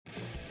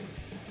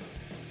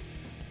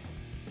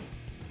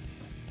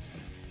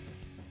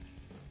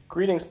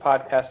Greetings,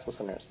 podcast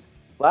listeners.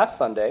 Last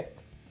Sunday,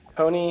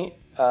 Tony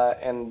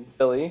and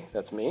Billy,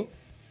 that's me,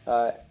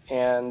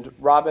 and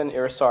Robin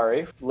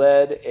Irisari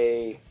led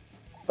a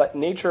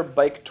nature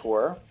bike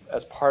tour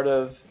as part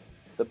of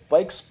the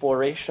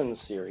Bikesploration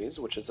series,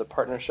 which is a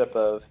partnership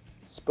of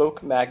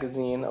Spoke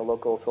Magazine, a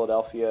local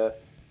Philadelphia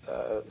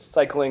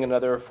cycling and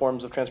other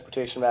forms of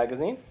transportation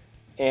magazine,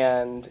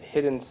 and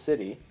Hidden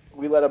City.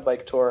 We led a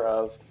bike tour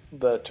of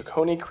the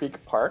Tacony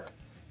Creek Park,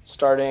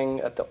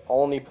 starting at the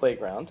Olney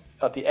Playground,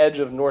 at the edge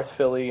of North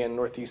Philly and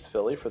Northeast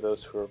Philly, for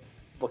those who are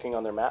looking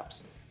on their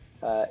maps.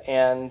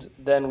 And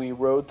then we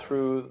rode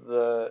through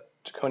the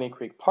Tacony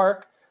Creek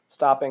Park,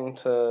 stopping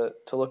to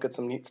look at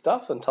some neat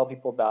stuff and tell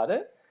people about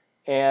it.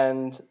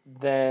 And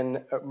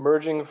then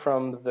emerging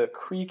from the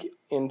creek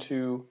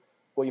into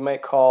what you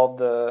might call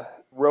the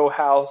row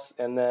house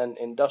and then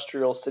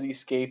industrial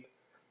cityscape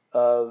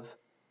of,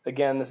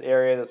 again, this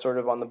area that's sort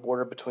of on the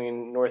border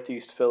between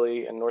Northeast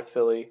Philly and North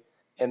Philly,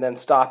 and then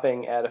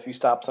stopping at a few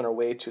stops on our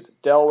way to the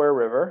Delaware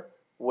River,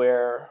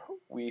 where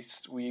we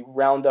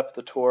round up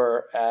the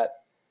tour at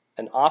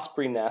an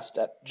osprey nest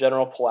at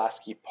General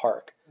Pulaski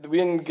Park. We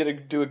didn't get to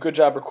do a good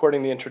job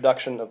recording the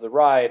introduction of the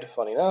ride,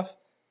 funny enough.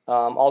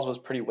 Also was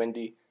pretty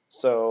windy,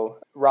 so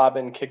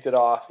Robin kicked it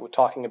off with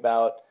talking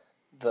about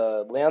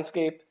the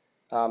landscape,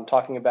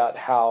 talking about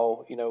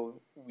how,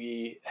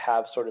 we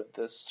have sort of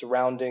this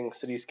surrounding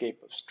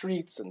cityscape of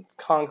streets and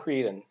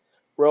concrete and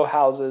row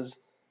houses,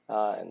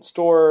 and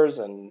stores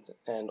and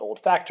old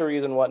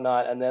factories and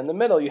whatnot. And then in the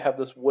middle, you have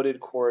this wooded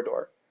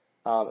corridor.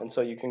 And so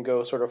you can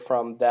go sort of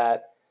from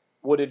that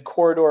wooded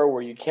corridor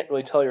where you can't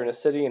really tell you're in a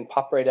city and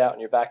pop right out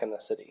and you're back in the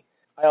city.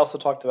 I also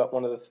talked about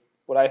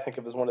what I think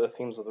of as one of the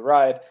themes of the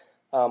ride,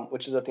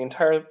 which is that the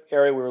entire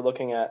area we were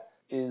looking at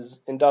is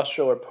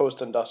industrial or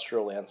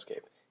post-industrial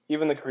landscape.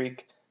 Even the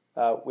creek,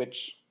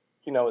 which,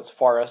 is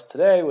forest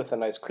today with a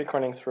nice creek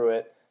running through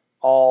it,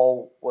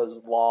 all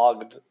was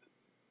logged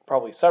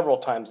probably several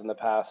times in the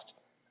past,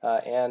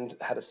 and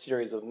had a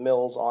series of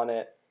mills on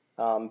it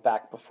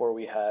back before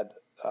we had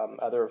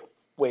other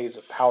ways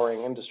of powering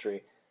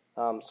industry.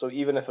 So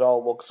even if it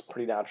all looks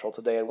pretty natural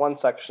today, in one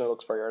section it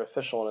looks very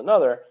artificial, in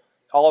another,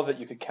 all of it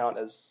you could count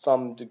as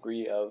some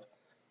degree of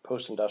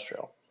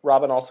post-industrial.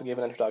 Robin also gave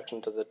an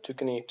introduction to the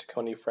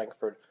Tacony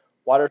Frankfurt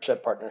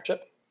Watershed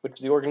Partnership, which is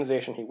the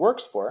organization he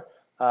works for,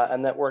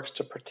 and that works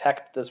to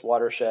protect this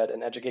watershed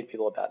and educate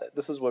people about it.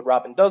 This is what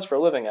Robin does for a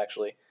living,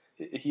 actually.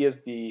 He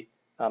is the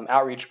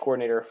outreach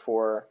coordinator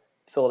for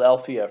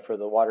Philadelphia for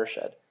the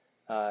watershed.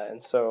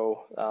 And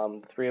so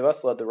the three of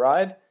us led the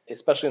ride,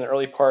 especially in the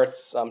early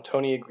parts.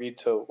 Tony agreed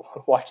to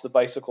watch the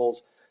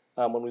bicycles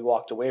when we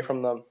walked away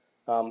from them.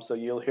 So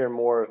you'll hear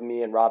more of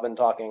me and Robin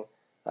talking.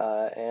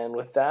 And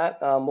with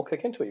that, we'll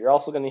kick into it. You're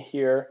also going to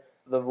hear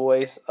the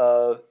voice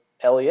of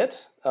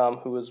Elliot,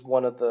 who is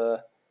one of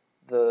the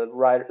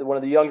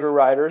younger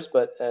riders,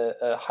 but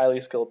a highly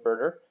skilled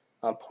birder,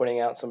 pointing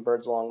out some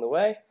birds along the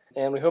way.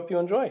 And we hope you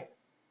enjoy.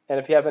 And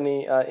if you have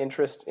any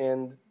interest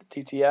in the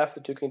TTF, the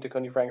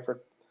Tacony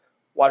Frankfurt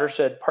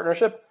Watershed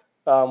Partnership,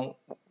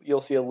 you'll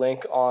see a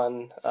link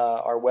on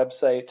our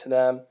website to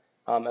them.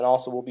 And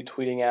also we'll be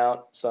tweeting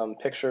out some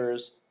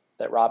pictures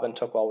that Robin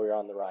took while we were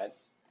on the ride.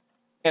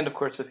 And of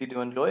course, if you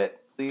do enjoy it,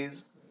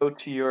 please go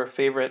to your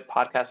favorite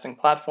podcasting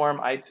platform,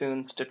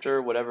 iTunes,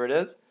 Stitcher, whatever it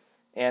is,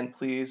 and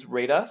please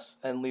rate us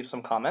and leave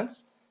some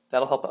comments.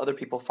 That'll help other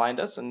people find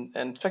us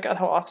and check out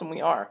how awesome we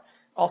are.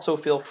 Also,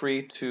 feel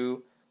free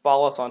to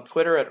follow us on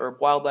Twitter at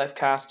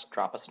UrbWildlifeCast.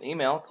 Drop us an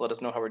email to let us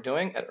know how we're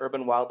doing at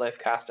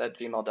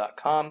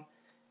urbanwildlifecast@gmail.com.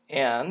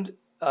 And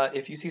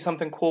if you see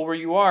something cool where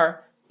you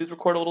are, please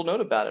record a little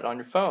note about it on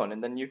your phone,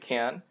 and then you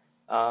can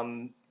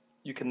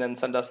then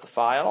send us the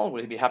file.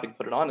 We'd be happy to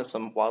put it on as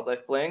some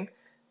wildlife bling.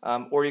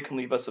 Or you can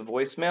leave us a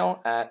voicemail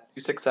at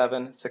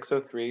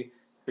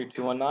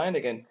 267-603-3219.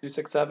 Again,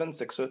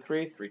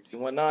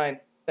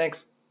 267-603-3219.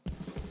 Thanks.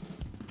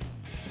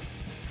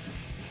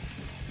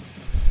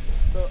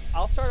 So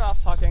I'll start off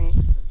talking.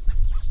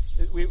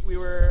 We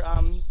were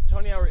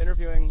Tony and I were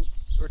interviewing,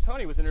 or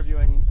Tony was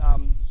interviewing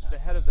the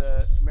head of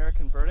the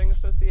American Birding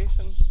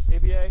Association,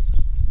 ABA.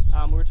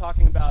 We were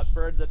talking about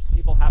birds that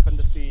people happen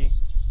to see,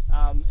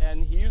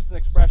 and he used an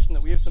expression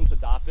that we have since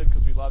adopted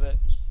because we love it,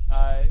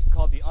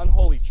 called the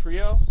unholy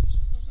trio.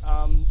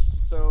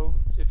 So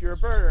if you're a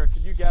birder,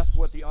 could you guess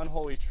what the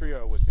unholy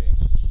trio would be?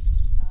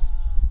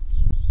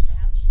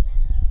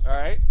 All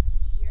right.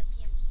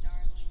 European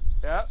starling.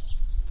 Yep.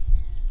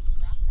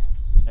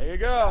 And There you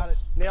go.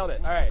 Nailed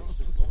it. All right.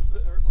 What was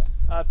the third one?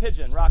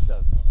 Pigeon, rock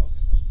dove. Oh,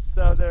 okay.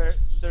 So they're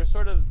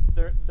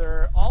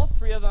all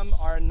three of them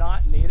are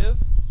not native,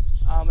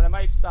 and I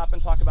might stop and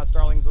talk about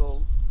starlings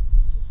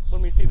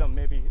when we see them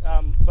maybe.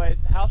 But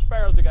house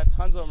sparrows, we got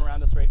tons of them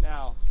around us right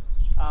now,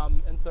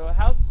 and so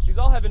these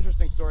all have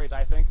interesting stories,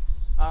 I think.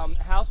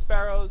 House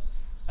sparrows,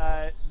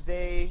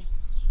 they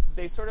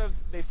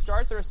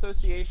start their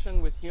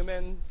association with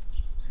humans,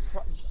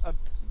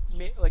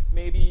 like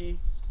maybe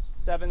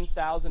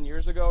 7,000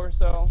 years ago or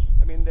so.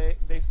 I mean,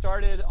 they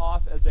started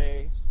off as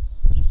a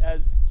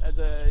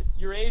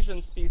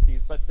Eurasian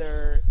species, but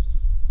the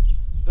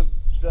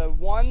the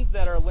ones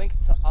that are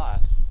linked to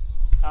us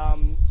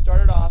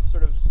started off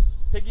sort of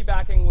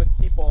piggybacking with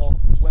people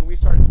when we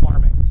started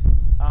farming.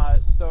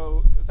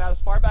 So about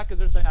as far back as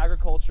there's been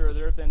agriculture,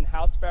 there have been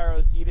house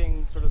sparrows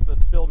eating sort of the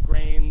spilled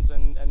grains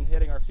and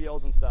hitting our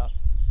fields and stuff.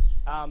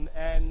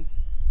 And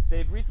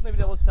they've recently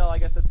been able to tell, I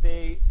guess,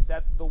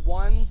 that the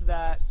ones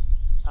that,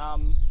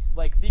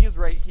 like these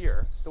right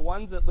here, the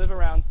ones that live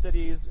around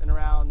cities and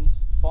around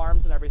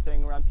farms and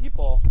everything, around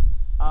people,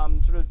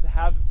 sort of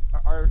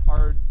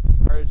are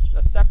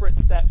a separate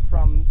set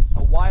from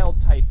a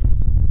wild type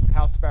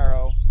house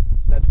sparrow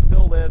that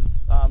still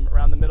lives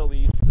around the Middle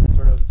East and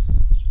sort of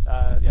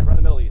around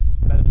the Middle East,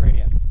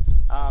 Mediterranean.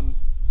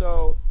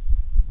 So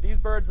these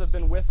birds have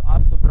been with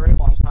us a very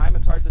long time.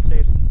 It's hard to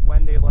say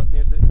when they left.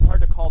 It's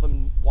hard to call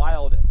them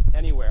wild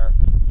anywhere,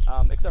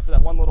 except for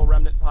that one little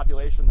remnant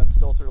population that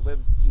still sort of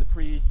lives in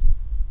the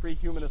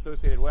pre-human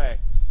associated way.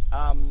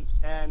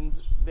 And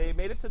they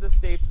made it to the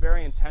States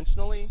very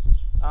intentionally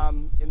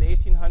in the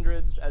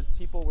 1800s as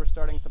people were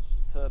starting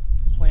to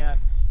plant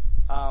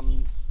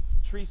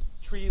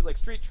like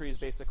street trees,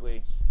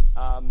 basically.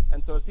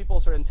 And so as people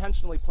started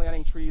intentionally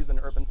planting trees in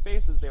urban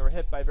spaces, they were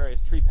hit by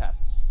various tree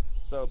pests,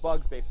 so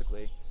bugs,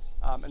 basically.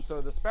 And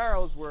so the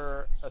sparrows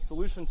were a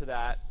solution to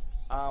that.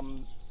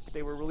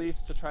 They were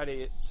released to try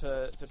to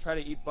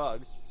eat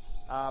bugs.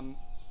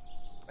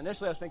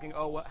 Initially, I was thinking,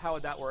 how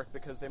would that work?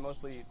 Because they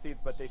mostly eat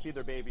seeds, but they feed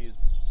their babies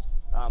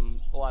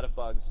a lot of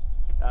bugs.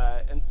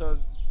 And so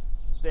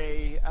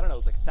it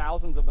was like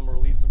thousands of them were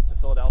released to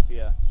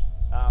Philadelphia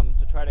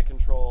to try to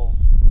control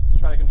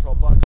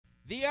bugs.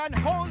 The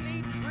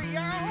unholy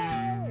trio!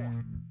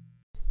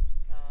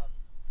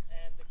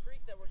 And the creek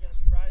that we're going to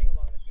be riding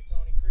along, the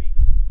Tacony Creek,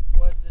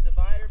 was the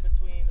divider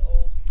between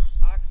old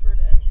Oxford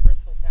and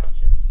Bristol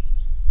townships.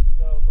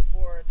 So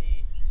before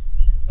the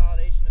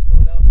consolidation of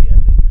Philadelphia,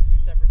 these were two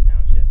separate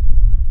townships.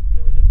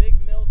 There was a big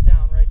mill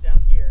town right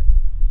down here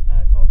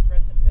called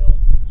Crescent Mill.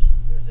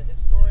 There's a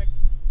historic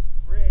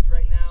bridge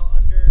right now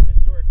under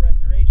historic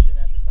restoration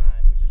at the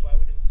time, which is why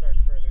we didn't start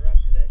further up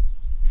today.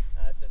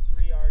 It's a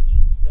 3-arch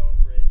stone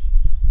bridge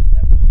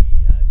that will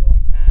be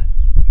going past.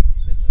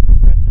 This was the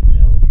Crescent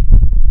Mill.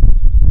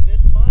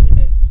 This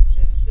monument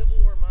is a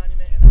Civil War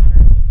monument in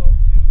honor of the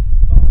folks who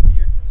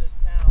volunteered from this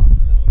town.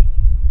 So this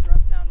is the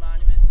Grubtown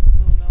Monument,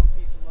 a little known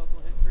piece of local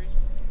history.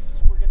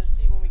 What we're going to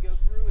see when we go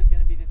through is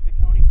going to be the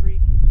Tacony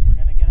Creek. We're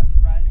going to get up to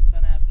Rising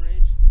Sun Ave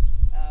Bridge,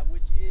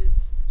 which is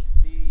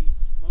the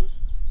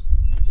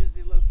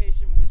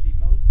location with the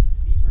most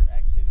beaver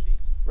activity.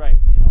 Right.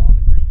 In all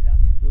the creek down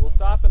here. We will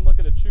stop and look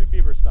at a chewed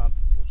beaver stump.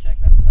 We'll check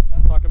that stuff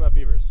out. Talk about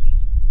beavers.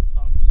 Let's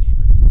talk some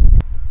beavers.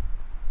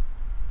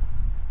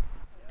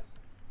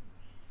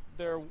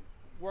 They're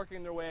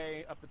working their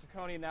way up the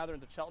Tacony. Now they're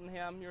into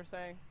Cheltenham, you were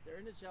saying? They're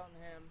into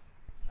Cheltenham.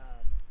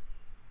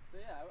 So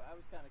yeah, I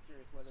was kind of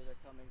curious whether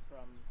they're coming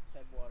from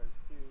headwaters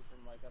too,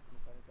 from like up in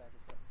the Pennypack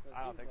or something. So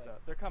I don't think so.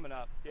 They're coming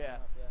up, yeah.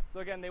 So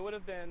again, they would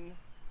have been,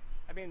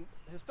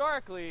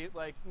 historically,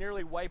 like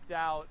nearly wiped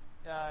out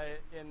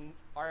in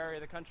our area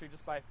of the country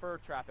just by fur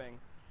trapping.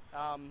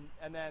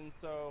 And then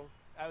so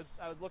I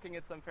was looking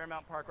at some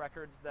Fairmount Park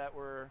records that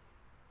were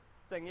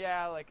saying,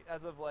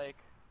 as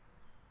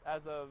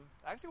of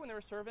actually when they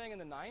were surveying in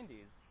the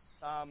 90s,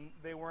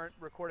 they weren't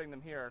recording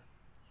them here.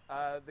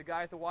 The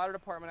guy at the water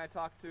department I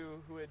talked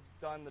to who had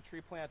done the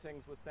tree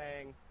plantings was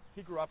saying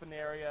he grew up in the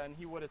area and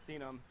he would have seen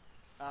them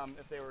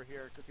if they were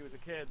here because he was a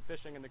kid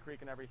fishing in the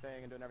creek and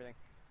everything and doing everything.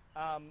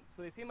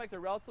 So they seem like they're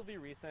relatively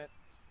recent.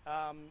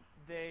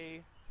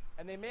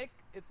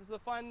 It's a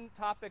fun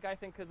topic, I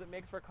think, because it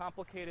makes for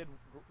complicated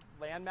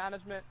land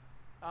management.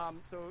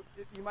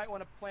 You might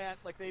want to plant,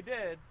 like they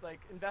did,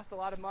 invest a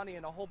lot of money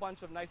in a whole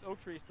bunch of nice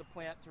oak trees to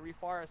plant to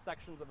reforest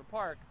sections of a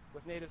park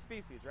with native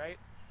species, right?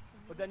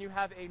 But then you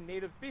have a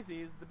native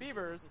species, the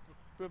beavers,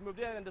 who have moved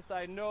in and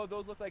decide, no,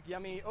 those look like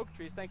yummy oak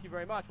trees, thank you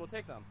very much, we'll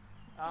take them.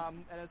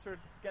 And it sort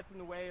of gets in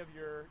the way of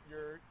your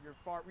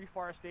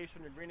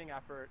reforestation, your greening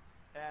effort,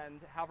 and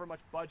however much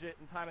budget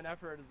and time and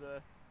effort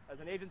as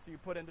an agency you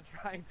put into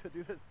trying to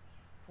do this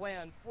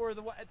plan for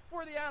the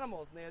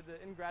animals, and they had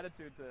the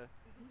ingratitude to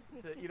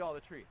eat all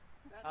the trees.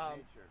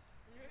 Nature.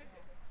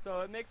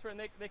 So it makes for,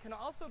 and they can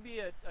also be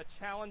a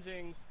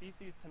challenging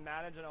species to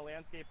manage in a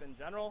landscape in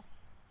general.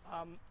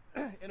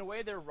 In a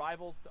way, they're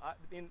rivals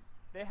to,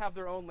 they have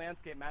their own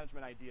landscape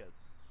management ideas.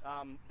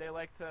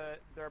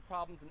 There are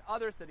problems in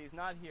other cities,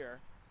 not here,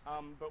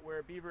 but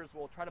where beavers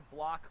will try to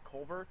block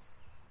culverts,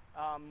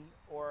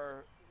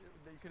 or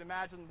you could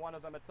imagine one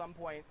of them at some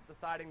point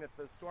deciding that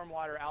the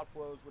stormwater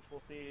outflows, which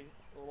we'll see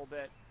a little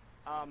bit,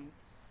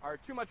 are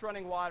too much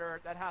running water,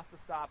 that has to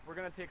stop. We're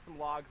going to take some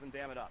logs and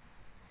dam it up.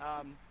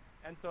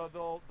 And so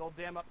they'll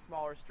dam up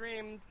smaller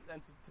streams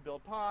and to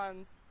build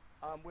ponds,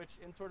 which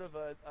in sort of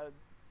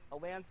a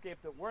landscape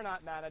that we're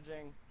not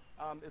managing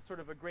is sort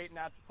of a great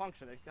natural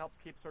function. It helps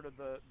keep sort of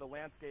the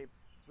landscape,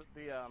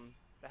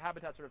 the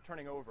habitat sort of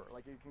turning over.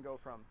 Like you can go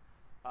from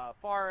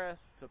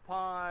forest to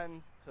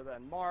pond to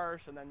then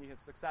marsh, and then you have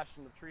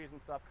succession of trees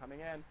and stuff coming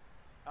in,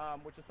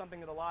 which is something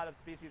that a lot of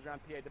species around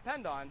PA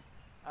depend on.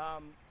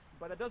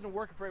 But it doesn't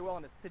work very well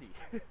in a city,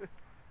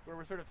 where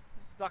we're sort of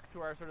stuck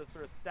to our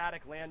sort of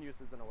static land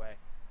uses in a way.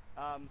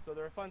 So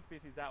they're a fun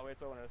species that way.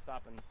 So I wanted to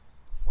stop and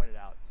point it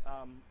out.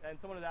 And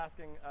someone was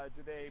asking,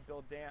 do they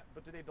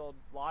build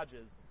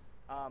lodges?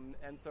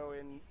 And so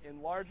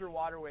in larger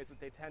waterways, what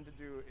they tend to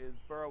do is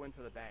burrow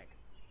into the bank.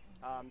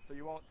 So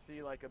you won't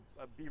see like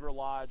a beaver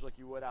lodge like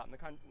you would out in the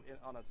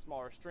on a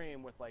smaller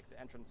stream with like the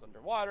entrance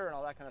underwater and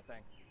all that kind of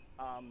thing.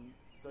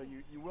 So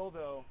you will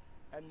though,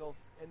 and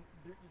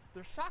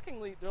they're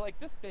shockingly, they're like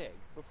this big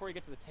before you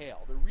get to the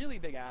tail. They're really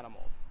big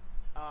animals,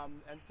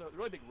 and so they're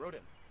really big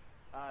rodents.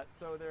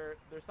 So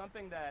there's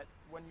something that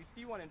when you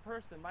see one in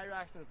person, my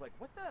reaction is like,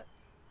 what the,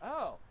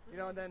 oh, you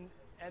know,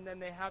 and then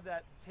they have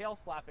that tail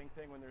slapping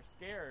thing when they're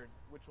scared,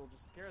 which will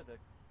just scare the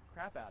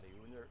crap out of you.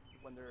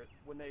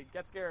 When they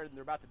get scared and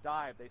they're about to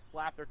dive, they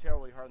slap their tail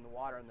really hard in the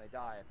water and they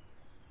dive.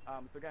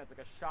 So again, it's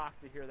like a shock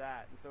to hear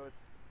that, and so it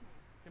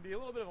can be a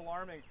little bit of an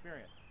alarming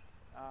experience,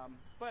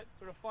 but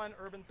sort of fun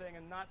urban thing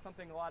and not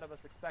something a lot of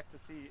us expect to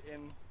see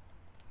in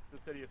the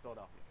city of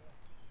Philadelphia.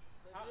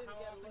 So you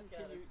didn't get a look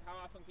at it. How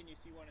often can you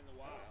see one in the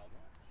wild?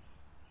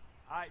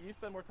 You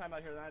spend more time out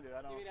here than I do.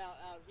 I don't. You mean out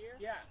here?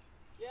 Yeah.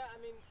 Yeah, I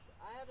mean,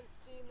 I haven't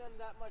seen them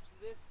that much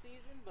this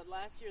season, but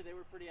last year they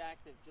were pretty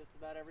active just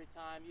about every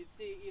time. You'd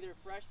see either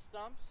fresh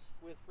stumps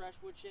with fresh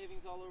wood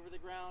shavings all over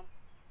the ground,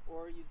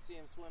 or you'd see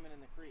them swimming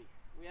in the creek.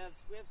 We have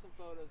some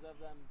photos of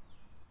them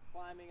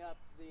climbing up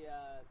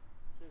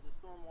there's a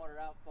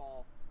stormwater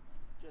outfall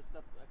just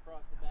up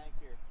across the bank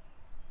here.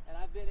 And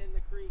I've been in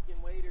the creek in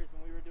waders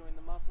when we were doing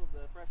the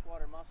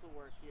freshwater mussel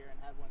work here, and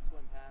had one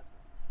swim past me.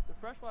 The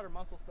freshwater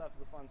mussel stuff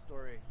is a fun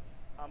story.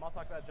 I'll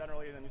talk about it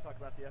generally, and then you talk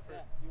about the effort.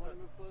 Yeah. You want to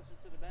move closer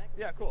to the bank?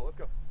 Yeah, cool. Let's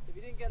go. If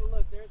you didn't get a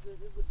look, there's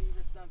a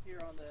beaver stump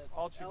here on the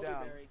All chewed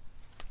down. elderberry.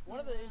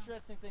 One of the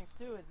interesting things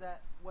too is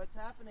that what's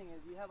happening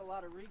is you have a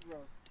lot of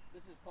regrowth.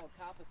 This is called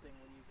coppicing,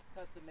 when you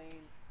cut the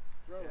main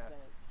growth and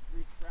it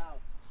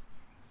resprouts.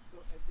 So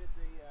what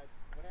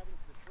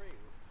happened to the tree?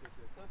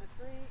 So the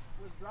tree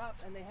was dropped,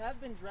 and they have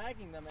been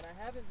dragging them, and I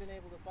haven't been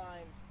able to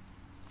find.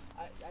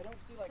 I don't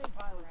see like a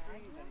pile of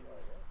trees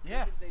anywhere.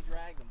 Yeah. They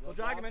drag them. We'll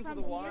drag them into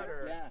the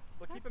water. Yeah.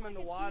 We'll keep them in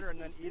the water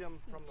and then eat them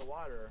from the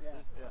water.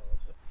 Yeah.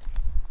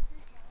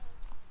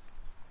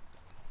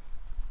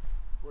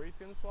 Where are you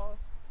seeing the swallows?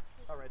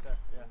 Oh, right there.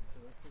 Yeah. And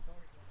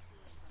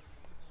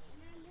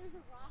then there's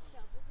a rock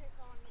dove. We'll take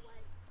on the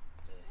way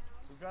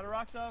down. We've got a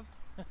rock dove.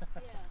 Yeah.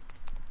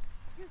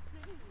 Just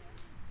sitting there.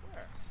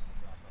 Where?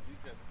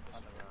 These guys are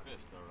fishing for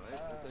fish, though,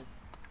 right? Aren't they?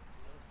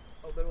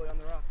 Oh, literally on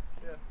the rock.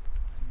 Yeah.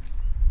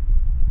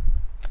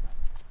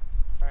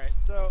 All right.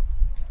 So,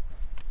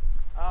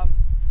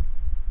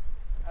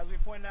 as we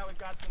pointed out, we've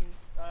got some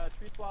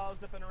tree swallows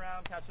dipping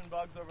around, catching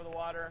bugs over the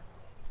water.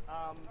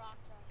 Rock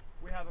dove.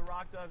 We have a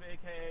rock dove,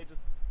 aka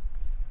just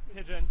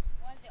pigeon,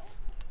 One's the only.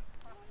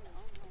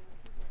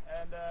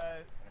 and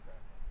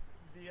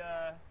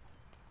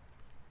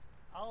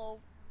I'll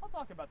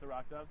talk about the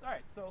rock doves. All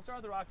right. So we'll start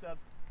with the rock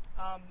doves.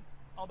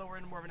 Although we're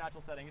in more of a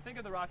natural setting, you think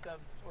of the rock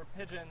doves or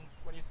pigeons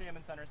when you see them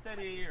in Center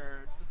City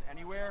or just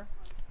anywhere,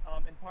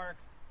 in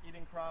parks,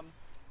 eating crumbs.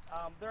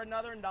 They're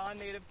another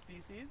non-native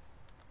species.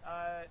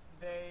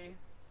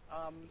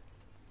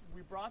 We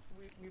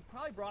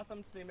probably brought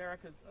them to the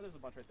Americas. Oh, there's a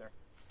bunch right there.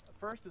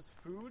 First is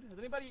food. Has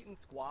anybody eaten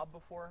squab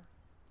before?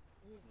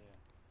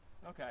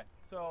 Yeah. Okay,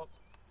 so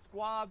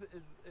squab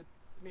it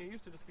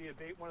used to just be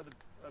one of the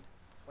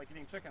like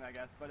eating chicken, I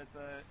guess, but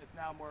it's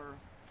now more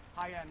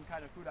high-end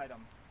kind of food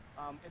item.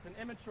 It's an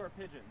immature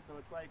pigeon, so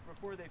it's like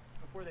before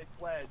they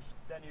fledge,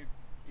 then you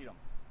eat them.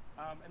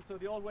 And so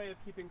the old way of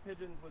keeping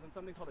pigeons was in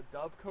something called a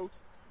dove cote,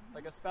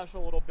 like a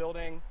special little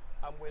building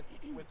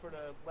with sort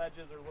of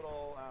ledges or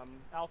little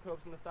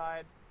alcoves in the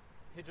side,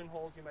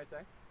 pigeonholes you might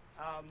say.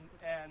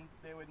 And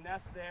they would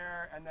nest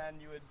there, and then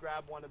you would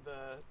grab one of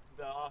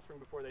the offspring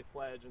before they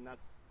fledge, and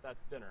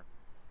that's dinner.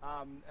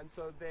 And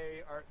so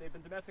they've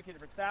been domesticated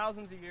for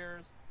thousands of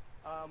years.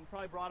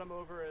 Probably brought them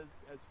over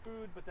as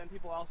food, but then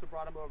people also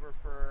brought them over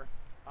for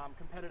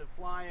competitive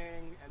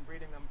flying and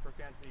breeding them for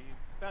fancy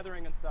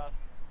feathering and stuff.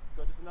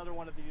 So just another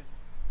one of these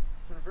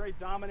sort of very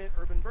dominant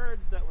urban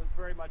birds that was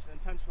very much an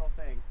intentional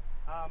thing.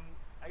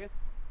 I guess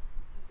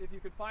if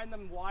you could find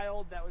them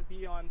wild, that would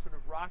be on sort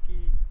of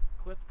rocky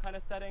cliff kind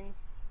of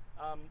settings.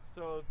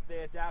 So they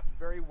adapt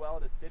very well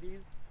to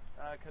cities,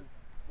 because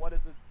what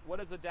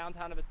is a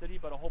downtown of a city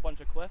but a whole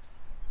bunch of cliffs?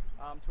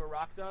 To a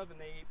rock dove, and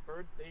they eat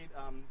birds. They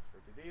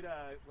eat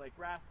like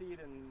grass seed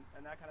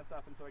and that kind of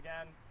stuff. And so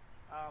again,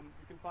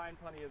 you can find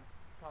plenty of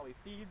probably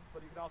seeds,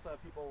 but you can also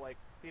have people like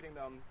feeding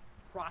them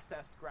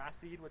processed grass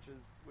seed, which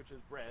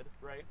is bread,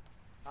 right?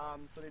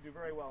 So they do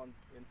very well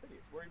in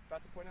cities. Were you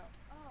about to point out?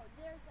 Oh,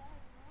 there's a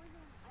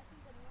northern. I think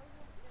the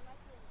northern. There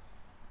might be.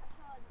 I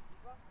saw a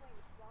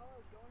rough-winged swallow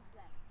go into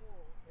that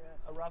hole.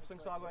 Yeah. A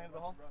rough-winged swallow going into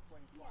the hole? Rough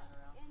wings Yeah, flying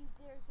around. and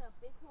there's a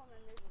big hole and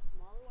then there's a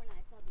smaller one. And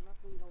I saw the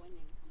rough-wing go in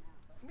and come out.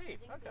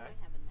 Neat. I think they Okay.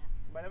 might have a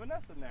nest. Might have a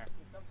nest in there.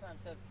 We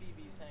sometimes have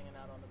phoebes hanging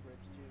out on the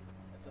bridge too.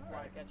 It's a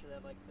Alright. flycatcher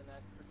that likes to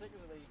nest.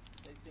 Particularly,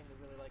 they seem to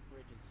really like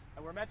bridges.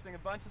 And we're mentioning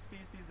a bunch of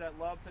species that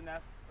love to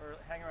nest or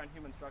hang around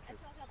human I structures.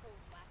 saw a couple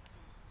of wax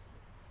ones.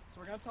 So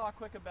we're going to talk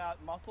quick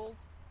about mussels.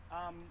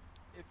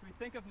 If we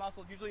think of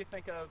mussels, usually you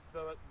think of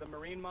the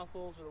marine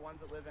mussels, or the ones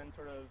that live in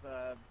sort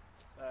of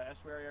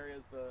estuary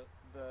areas,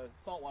 the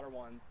saltwater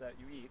ones that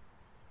you eat.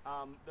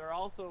 There are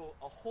also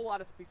a whole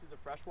lot of species of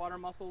freshwater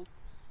mussels.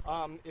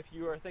 If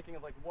you are thinking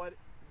of like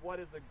what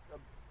is a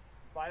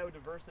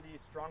biodiversity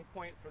strong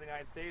point for the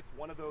United States,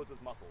 one of those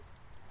is mussels.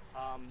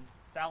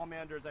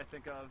 Salamanders, I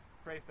think of,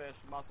 crayfish,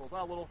 mussels,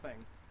 all little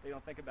things that you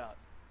don't think about.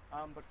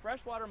 But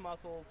freshwater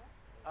mussels,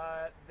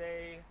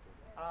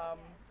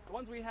 the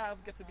ones we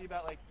have get to be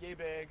about like yay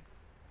big,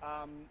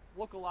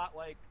 look a lot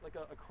like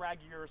a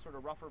craggier, sort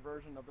of rougher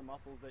version of the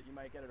mussels that you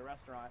might get at a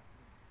restaurant.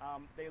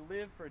 They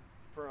live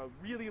for a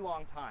really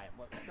long time,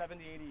 what,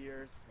 70, 80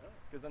 years,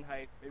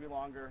 Gesundheit, maybe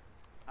longer.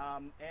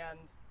 And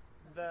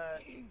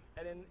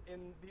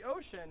in the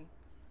ocean,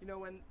 you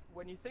know,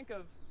 when you think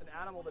of an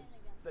animal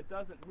that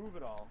doesn't move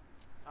at all,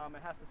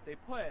 it has to stay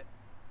put.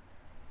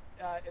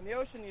 In the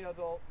ocean, you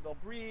know, they'll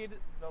breed.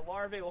 The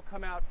larvae will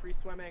come out free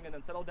swimming and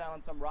then settle down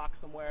on some rock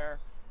somewhere,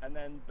 and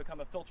then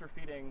become a filter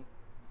feeding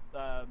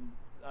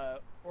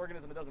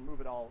organism that doesn't move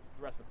at all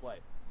the rest of its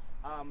life.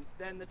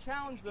 Then the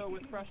challenge, though,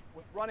 with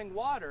running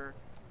water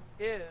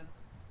is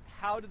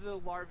how do the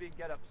larvae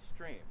get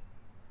upstream?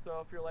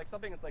 So if you're like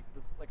something that's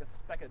like a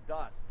speck of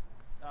dust,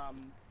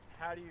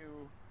 how do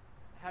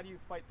you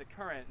fight the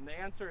current? And the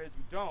answer is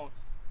you don't.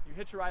 You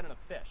hitch a ride on a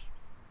fish.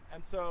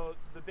 And so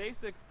the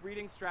basic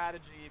breeding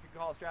strategy, if you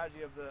call it a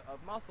strategy of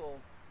mussels,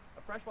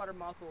 of freshwater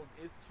mussels,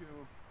 is to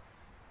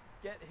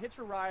hitch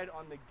a ride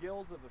on the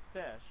gills of the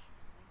fish,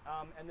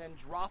 and then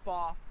drop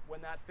off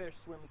when that fish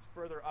swims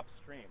further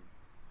upstream.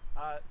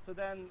 So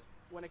then,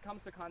 when it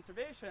comes to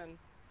conservation,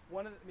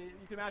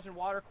 you can imagine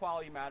water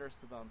quality matters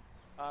to them,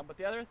 but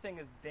the other thing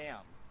is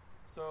dams.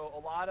 So a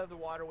lot of the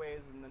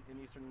waterways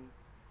in eastern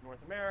North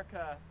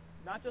America,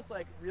 not just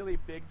like really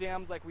big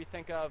dams like we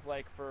think of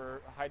like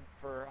for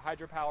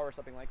hydropower or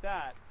something like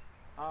that,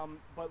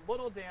 but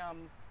little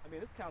dams. I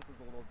mean, this counts as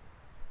a little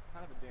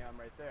kind of a dam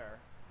right there.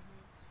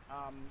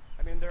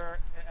 I mean, there are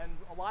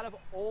a lot of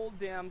old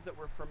dams that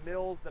were for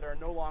mills that are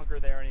no longer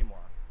there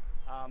anymore,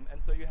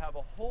 and so you have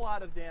a whole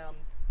lot of dams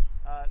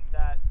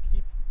that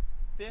keep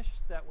fish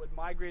that would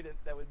migrate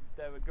that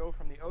would go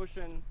from the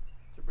ocean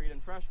to breed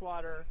in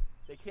freshwater.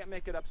 They can't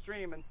make it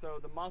upstream, and so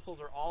the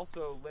mussels are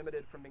also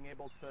limited from being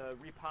able to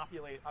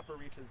repopulate upper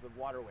reaches of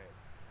waterways.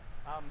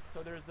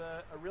 So there's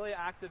a really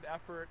active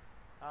effort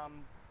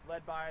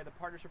led by the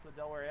Partnership for the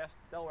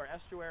Delaware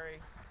Estuary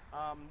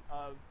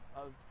of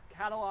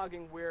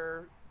cataloging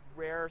where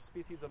rare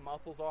species of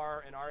mussels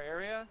are in our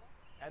area,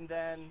 and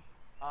then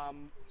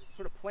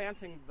sort of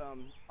planting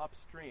them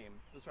upstream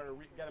to sort of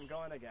get them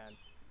going again.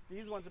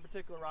 These ones in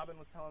particular, Robin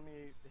was telling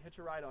me, hitch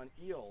a ride on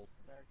eels,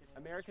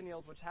 American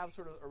eels, which have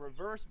sort of a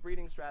reverse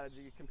breeding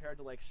strategy compared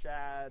to like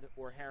shad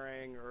or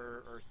herring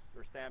or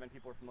salmon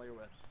people are familiar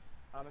with.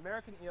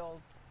 American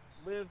eels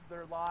live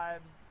their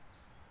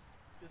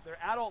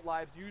adult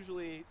lives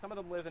usually, some of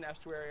them live in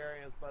estuary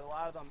areas, but a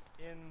lot of them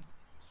in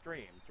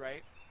streams,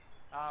 right?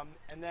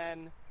 And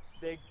then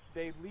they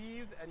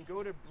leave and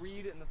go to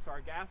breed in the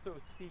Sargasso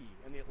Sea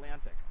in the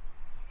Atlantic.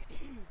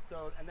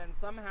 So, and then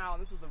somehow,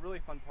 and this is the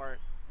really fun part,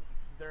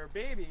 their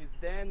babies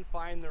then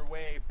find their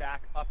way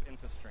back up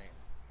into streams.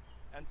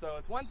 And so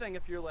it's one thing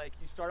if you're like,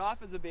 you start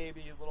off as a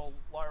baby, little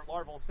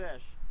larval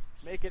fish,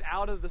 make it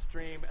out of the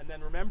stream, and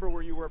then remember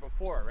where you were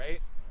before, right?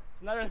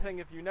 It's another thing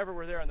if you never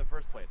were there in the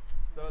first place.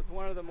 So it's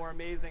one of the more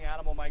amazing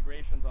animal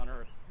migrations on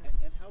Earth.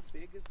 And how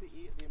big is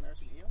the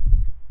American eel?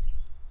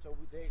 So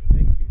they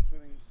can be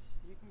swimming.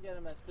 You can get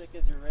them as thick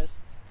as your wrist,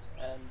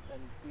 and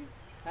we've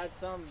had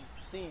some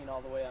seen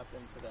all the way up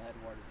into the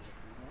headwaters of the creek.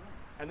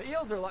 And the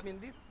eels are, I mean,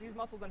 these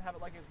mussels then have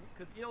it like,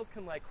 because eels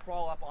can like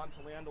crawl up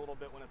onto land a little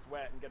bit when it's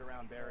wet and get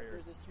around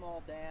barriers. There's a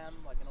small dam,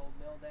 like an old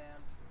mill dam.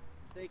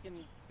 They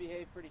can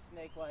behave pretty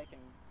snake-like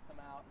and come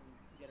out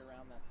and get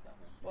around that stuff.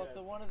 Well,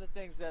 so one of the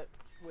things that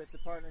with the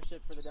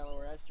Partnership for the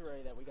Delaware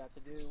Estuary that we got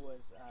to do was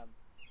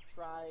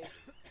try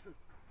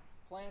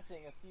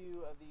planting a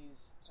few of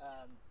these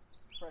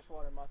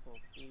freshwater mussels,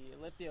 the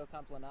Elliptio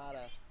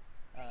complanata,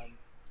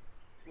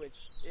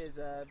 which is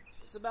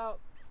it's about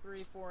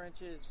 3-4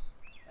 inches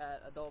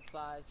at adult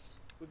size.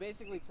 We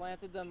basically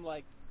planted them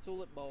like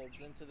tulip bulbs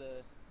into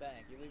the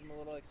bank. You leave them a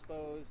little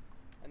exposed,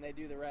 and they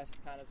do the rest,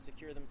 kind of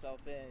secure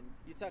themselves in.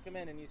 You tuck them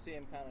in, and you see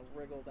them kind of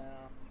wriggle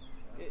down.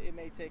 It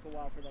may take a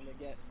while for them to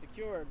get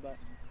secured, but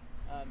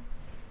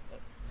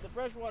the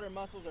freshwater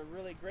mussels are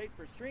really great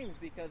for streams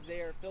because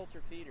they are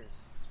filter feeders.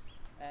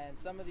 And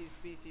some of these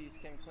species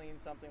can clean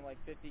something like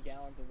 50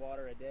 gallons of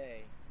water a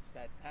day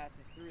that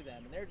passes through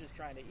them. And they're just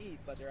trying to eat,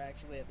 but they're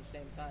actually at the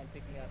same time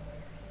picking up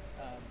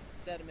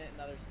sediment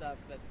and other stuff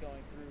that's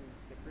going through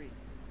the creek.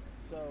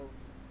 So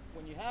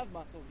when you have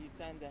mussels, you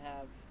can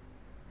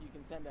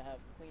tend to have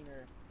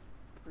cleaner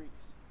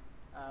creeks.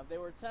 They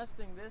were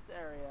testing this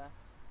area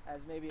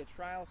as maybe a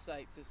trial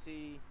site to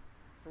see,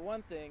 for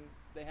one thing,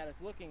 they had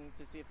us looking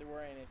to see if there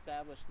were any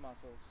established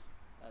mussels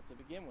to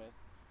begin with.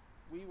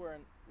 We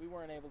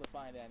weren't able to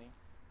find any.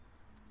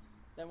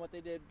 Then what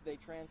they did, they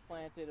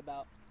transplanted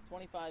about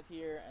 25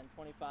 here and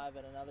 25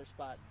 at another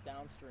spot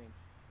downstream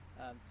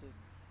to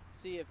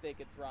see if they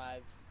could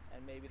thrive,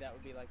 and maybe that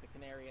would be like the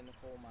canary in the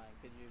coal mine.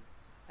 Could you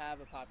have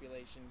a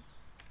population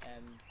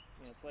and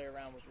play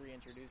around with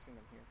reintroducing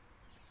them here?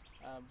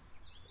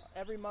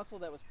 Every mussel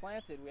that was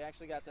planted, we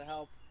actually got to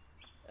help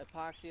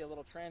epoxy a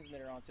little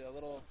transmitter onto a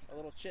little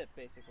chip,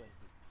 basically.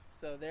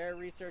 So their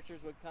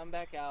researchers would come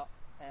back out,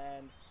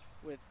 and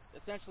with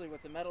essentially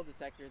what's a metal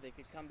detector, they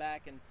could come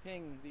back and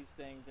ping these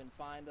things and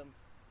find them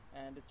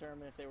and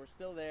determine if they were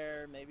still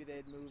there. Maybe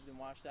they'd moved and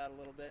washed out a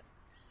little bit.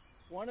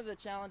 One of the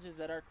challenges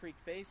that our creek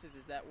faces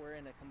is that we're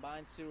in a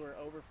combined sewer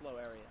overflow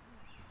area.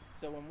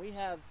 So when we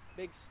have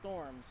big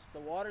storms, the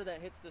water that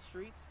hits the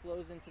streets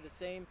flows into the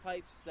same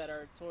pipes that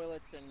our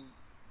toilets and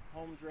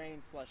home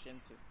drains flush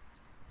into.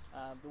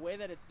 The way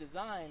that it's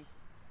designed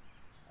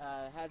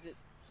has it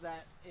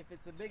that if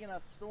it's a big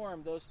enough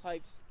storm, those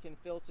pipes can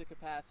fill to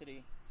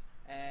capacity,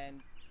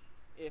 and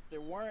if there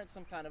weren't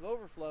some kind of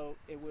overflow,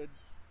 it would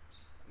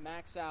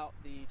max out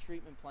the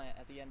treatment plant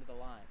at the end of the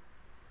line.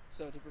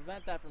 So to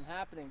prevent that from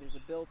happening, there's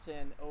a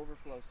built-in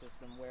overflow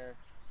system where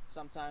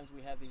sometimes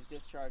we have these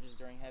discharges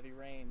during heavy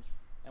rains,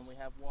 and we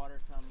have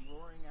water come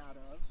roaring out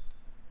of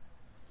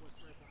what's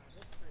right behind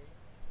this tree,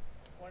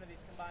 one of these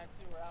combined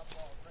sewer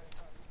outfalls right in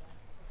front of the.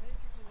 So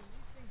basically, when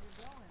these things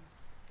are going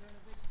during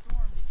a big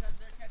storm, because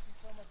they're catching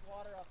so much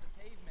water off the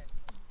pavement,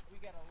 we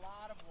get a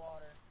lot of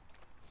water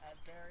at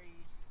very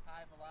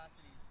high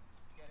velocities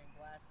getting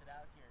blasted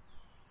out here.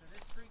 So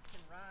this creek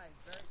can rise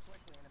very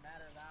quickly in a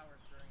matter of hours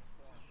during a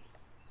storm.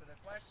 So the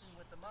question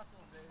with the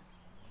mussels is,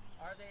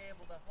 are they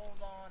able to hold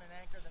on and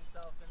anchor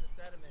themselves in the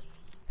sediment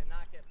and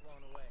not get blown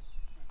away?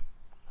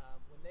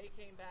 When they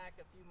came back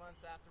a few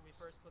months after we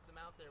first put them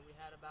out there, we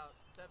had about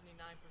 79%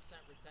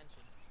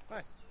 retention.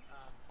 Nice.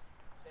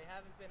 They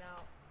haven't been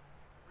out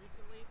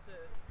recently to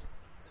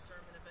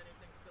determine if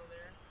anything's still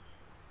there.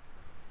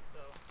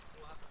 So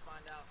we'll have to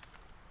find out,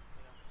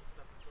 if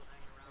stuff is still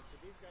hanging around. So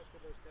these guys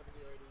could live 70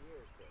 or 80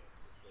 years though.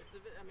 It's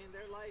a bit,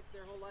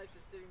 their whole life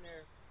is sitting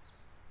there,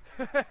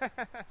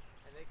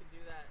 and they can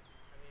do that.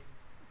 I mean,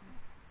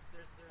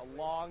 there's A ways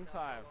long to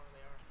tell time. how long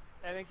they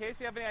are. And in case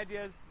you have any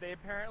ideas, they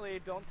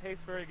apparently don't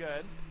taste very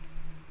good.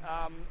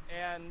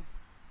 And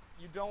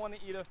you don't want to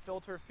eat a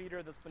filter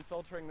feeder that's been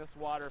filtering this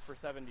water for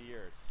 70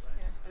 years.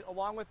 Right.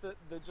 Along with the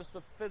just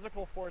the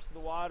physical force of the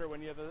water,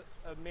 when you have you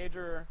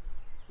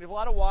have a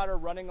lot of water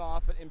running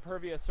off at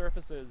impervious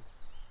surfaces,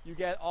 you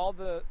get all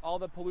the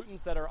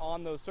pollutants that are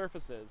on those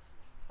surfaces.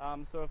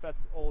 So if that's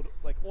old,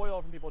 like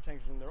oil from people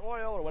changing their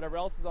oil or whatever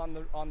else is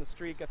on the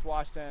street gets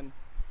washed in.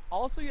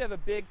 Also, you have a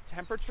big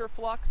temperature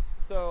flux.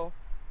 So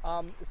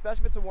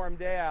especially if it's a warm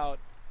day out,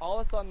 all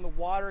of a sudden the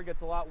water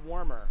gets a lot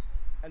warmer.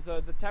 And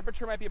so the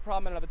temperature might be a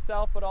problem in and of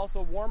itself, but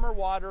also warmer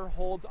water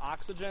holds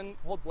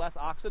less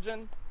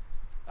oxygen.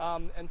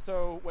 And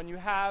so when you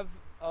have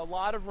a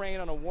lot of rain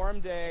on a warm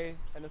day,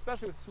 and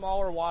especially with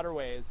smaller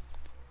waterways,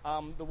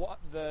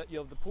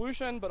 the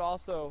pollution, but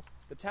also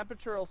the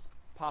temperature will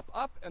pop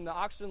up and the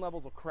oxygen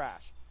levels will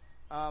crash.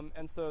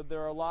 And so there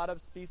are a lot of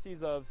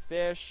species of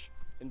fish,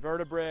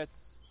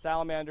 invertebrates,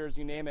 salamanders,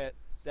 you name it,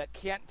 that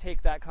can't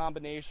take that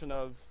combination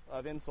of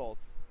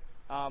insults.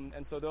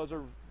 And so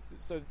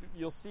so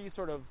you'll see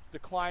sort of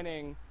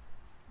declining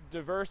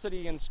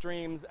diversity in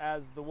streams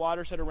as the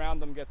watershed around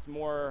them gets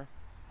more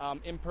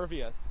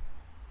impervious.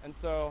 And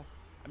so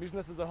I'm using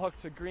this as a hook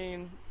to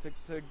Green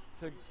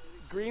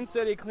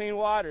City Clean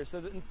Water.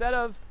 So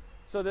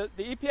that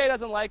the EPA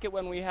doesn't like it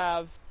when we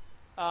have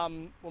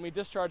when we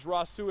discharge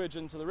raw sewage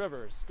into the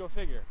rivers. Go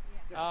figure.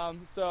 Yeah.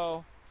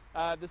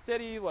 The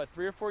city,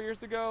 3 or 4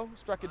 years ago,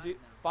 struck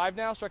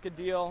a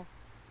deal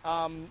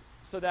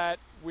so that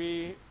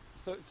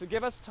to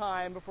give us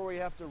time before we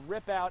have to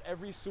rip out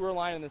every sewer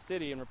line in the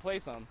city and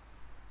replace them.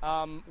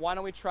 Why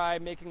don't we try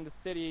making the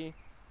city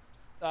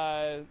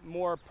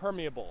more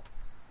permeable?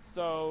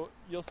 So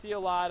you'll see a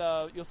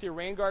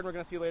rain garden we're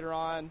going to see later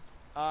on.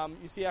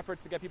 You see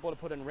efforts to get people to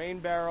put in rain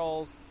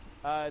barrels,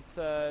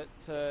 to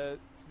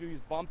do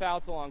these bump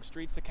outs along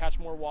streets to catch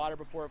more water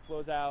before it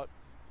flows out.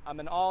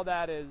 And all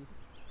that is,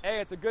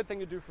 it's a good thing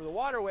to do for the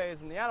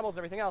waterways and the animals and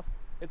everything else.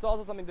 It's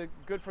also something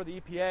good for the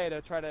EPA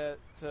to try to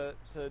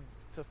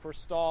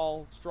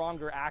forestall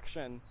stronger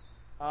action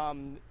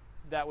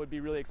that would be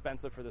really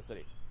expensive for the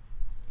city.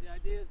 The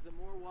idea is the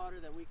more water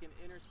that we can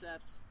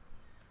intercept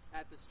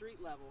at the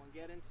street level and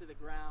get into the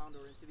ground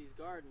or into these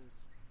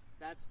gardens,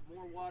 that's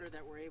more water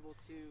that we're able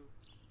to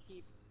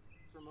keep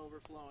from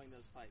overflowing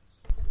those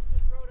pipes. We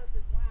just rode up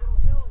this little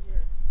hill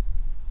here.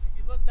 If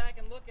you look back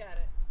and look at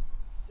it,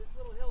 this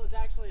little hill is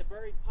actually a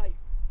buried pipe.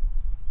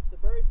 It's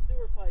a buried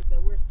sewer pipe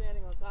that we're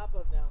standing on top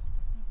of now.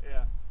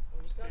 Yeah.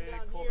 When you come Big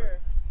down culvert. here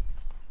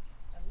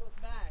and look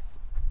back,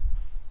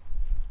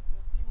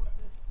 you'll see what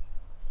this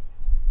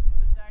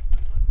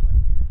actually looks like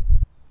here.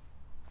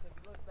 So if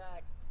you look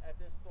back at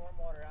this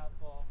stormwater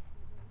outfall,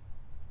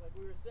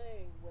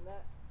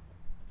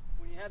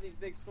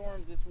 big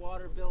storms, this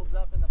water builds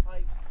up in the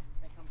pipes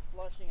and comes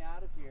flushing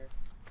out of here,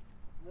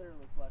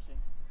 literally flushing,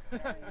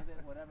 carrying with it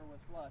whatever was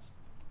flushed,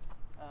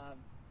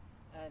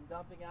 and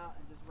dumping out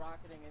and just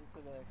rocketing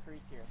into the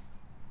creek here.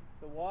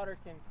 The water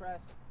can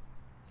crest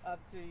up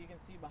to, you can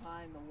see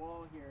behind the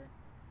wall here,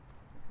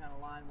 this kind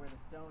of line where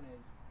the stone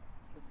is.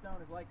 The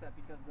stone is like that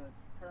because the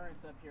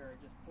currents up here are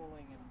just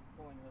pulling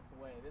this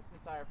away. This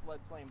entire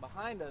floodplain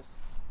behind us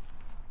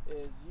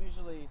is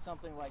usually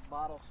something like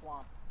bottle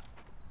swamp,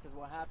 because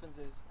what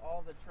happens is all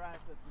the trash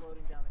that's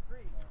floating down the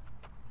creek,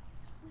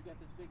 we've got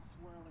this big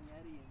swirling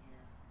eddy in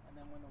here, and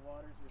then when the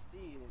waters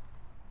recede, it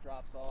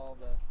drops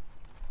all the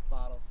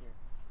bottles here.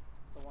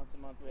 So once a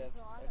month we have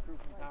a crew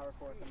from Power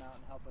Corps come out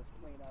and help us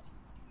clean up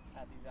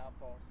at these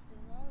outfalls.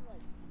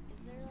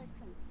 Is there like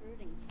some fruit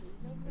and trees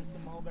over There's there?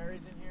 some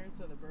mulberries in here,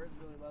 so the birds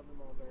really love the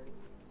mulberries.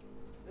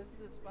 This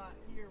is a spot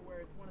here where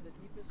it's one of the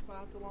deepest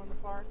spots along the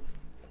park,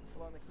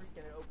 along the creek,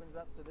 and it opens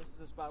up. So this is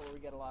a spot where we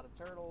get a lot of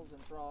turtles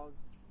and frogs.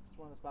 It's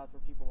one of the spots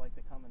where people like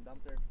to come and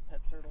dump their pet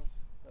turtles.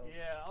 So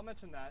Yeah, I'll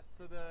mention that.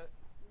 So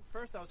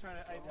first I was trying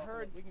to, I'd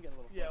heard, we can get a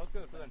little yeah, let's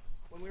closer. go for then.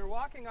 When we were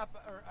walking up,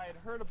 or I had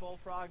heard a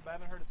bullfrog, but I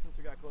haven't heard it since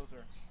we got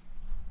closer.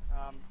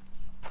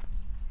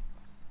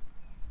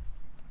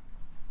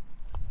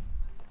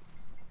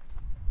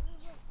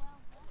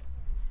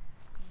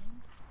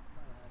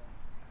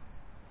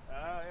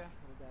 Oh yeah.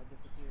 Little guy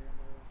disappear in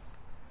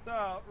the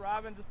So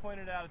Robin just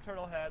pointed out a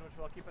turtle head, which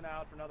we'll keep an eye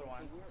out for another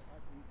one. So we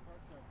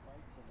parked our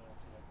bikes over there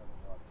so like on the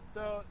water.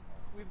 So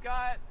we've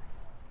got,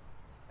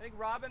 I think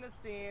Robin has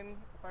seen,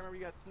 if I remember,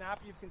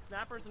 you've seen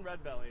snappers and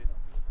red bellies.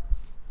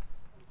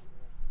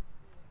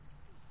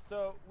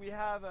 So we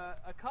have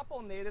a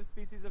couple native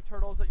species of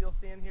turtles that you'll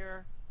see in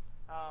here.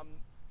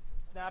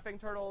 Snapping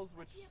turtles,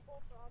 which, See a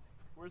bullfrog.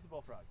 where's the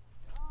bullfrog?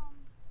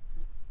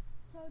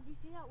 So do you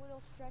see that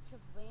little stretch of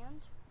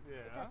land? It's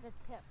Yeah. at the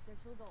tip. There's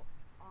a little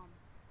oh,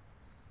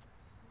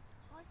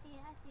 I see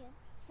it.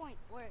 Point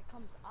where it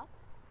comes up.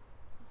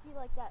 You see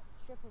like that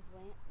strip of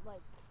land,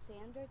 like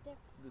sand right there.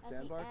 The At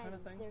sandbar end, kind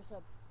of thing? There's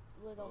a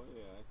little. Oh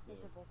yeah, I see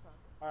There's a it. bullfrog.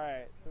 All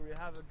right, so we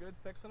have a good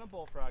fix on a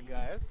bullfrog,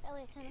 guys.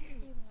 Elliot, kind of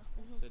see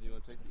So do you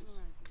want to take these?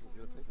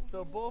 You want to take this?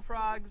 So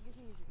bullfrogs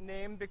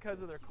named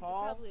because of their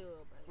call, Probably a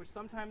little bit. which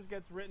sometimes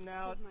gets written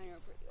out. Mine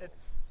are pretty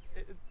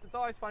old. It's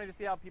always funny to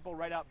see how people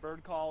write out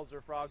bird calls or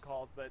frog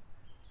calls, but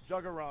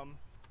juggarum.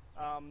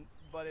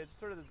 But it's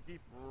sort of this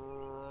deep.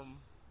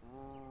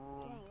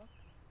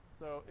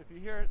 So if you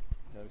hear it,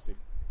 let me see.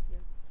 Here.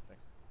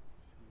 Thanks.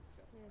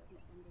 Here's the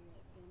end of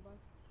the sandbar.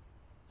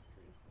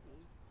 You see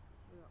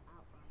little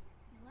outline.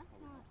 That's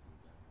not.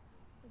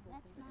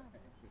 That's not.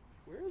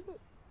 Where is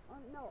it?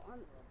 No,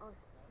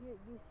 you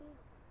see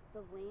the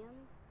land,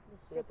 the We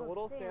got strip the of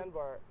little sand.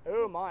 sandbar.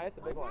 Oh my, it's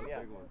a big one. Yeah.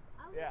 Big one.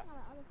 I was Yeah. on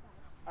the other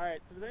side. All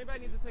right. So does anybody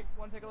need to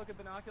want to take a look at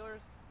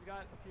binoculars? We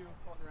got a few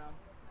floating around.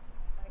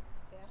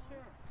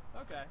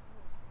 Okay.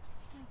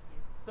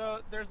 So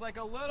there's like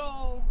a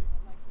little,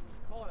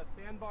 call it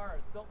a sandbar or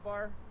a silt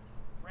bar,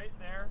 right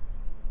there,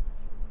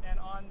 and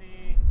on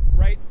the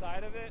right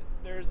side of it,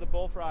 there's a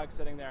bullfrog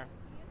sitting there.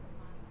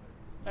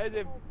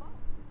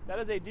 That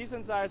is a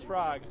decent sized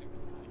frog.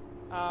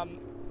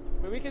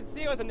 But we can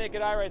see it with the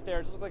naked eye right there.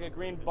 It just looks like a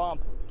green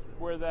bump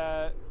where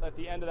at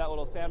the end of that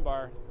little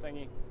sandbar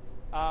thingy.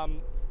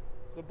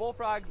 So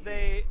bullfrogs,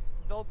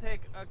 they'll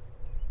take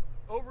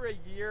over a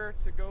year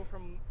to go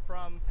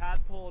from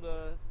tadpole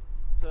to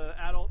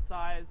adult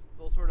size.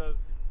 They'll sort of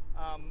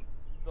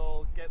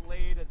they'll get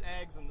laid as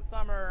eggs in the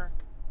summer,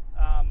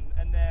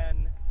 and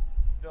then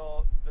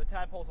the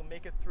tadpoles will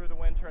make it through the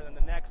winter, and then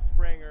the next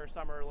spring or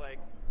summer, like,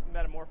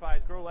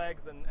 metamorphize, grow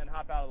legs, and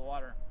hop out of the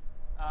water.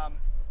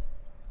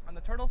 On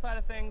the turtle side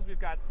of things, we've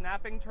got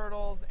snapping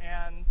turtles,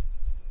 and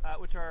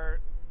which are,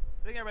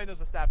 I think everybody knows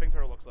what a snapping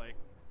turtle looks like.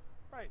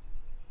 Right.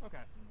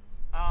 Okay.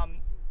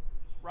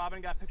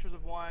 Robin got pictures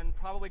of one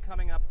probably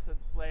coming up to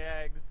lay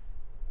eggs.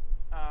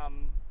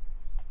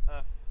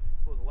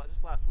 What was it,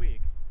 just last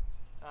week?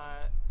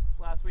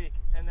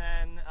 And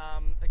then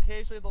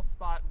occasionally they'll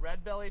spot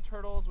red belly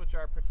turtles, which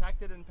are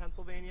protected in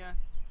Pennsylvania,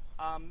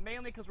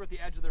 mainly because we're at the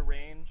edge of the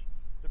range.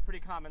 They're pretty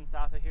common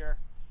south of here,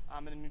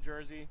 and in New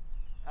Jersey.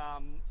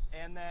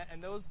 And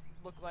those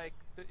look like,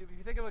 if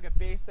you think of like a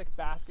basic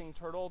basking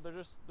turtle,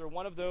 they're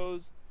one of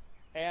those.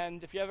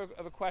 And if you have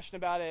a question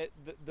about it,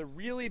 the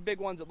really big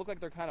ones that look like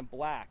they're kind of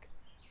black,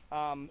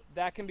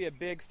 that can be a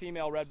big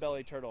female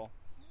red-bellied turtle.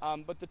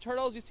 But the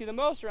turtles you see the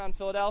most around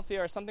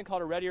Philadelphia are something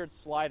called a red-eared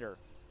slider.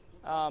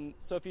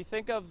 So if you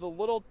think of the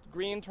little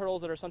green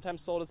turtles that are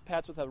sometimes sold as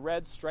pets with a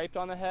red stripe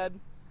on the head,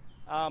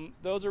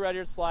 those are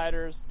red-eared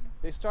sliders.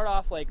 They start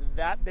off like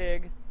that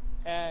big,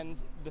 and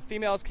the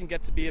females can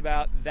get to be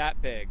about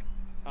that big.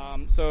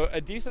 So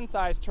a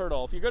decent-sized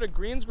turtle. If you go to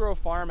Greensgrove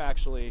Farm,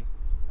 actually,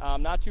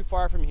 not too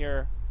far from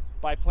here,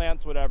 by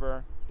Plants,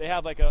 whatever, they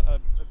have like a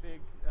big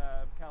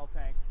cattle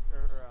tank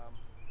or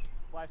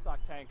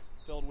livestock tank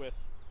filled with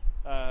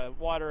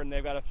water, and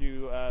they've got a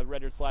few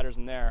red-eared sliders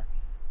in there.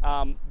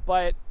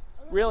 But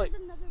really,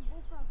 There's another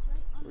bullfrog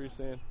right what are you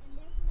saying?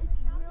 It's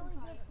really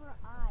good for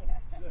eyes.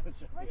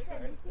 Right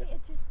there, you see,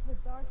 it's just the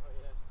dark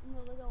in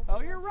the little. Oh,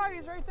 you're right.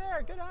 He's right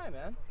there. Good eye,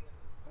 man.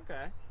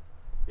 Okay.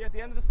 Yeah, at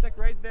the end of the stick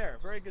right there.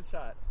 Very good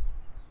shot.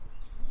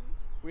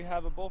 We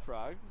have a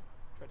bullfrog.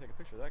 Try to take a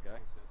picture of that guy.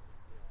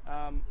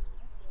 Where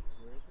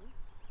is he?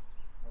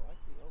 Oh, I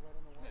see. Oh, right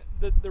on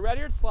the wall. The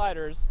red-eared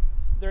sliders,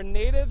 they're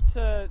native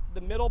to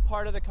the middle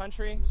part of the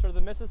country, sort of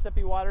the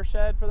Mississippi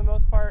watershed for the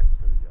most part.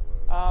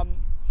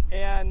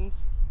 And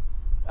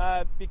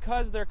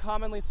because they're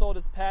commonly sold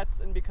as pets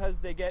and because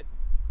they get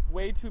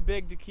way too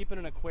big to keep in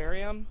an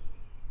aquarium,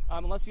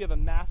 unless you have a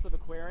massive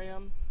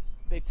aquarium,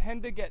 they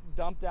tend to get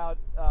dumped out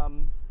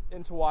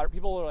into water.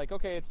 People are like,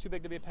 okay, it's too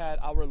big to be a pet,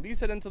 I'll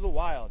release it into the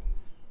wild,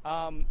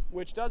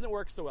 which doesn't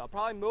work so well.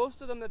 Probably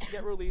most of them that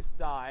get released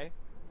die.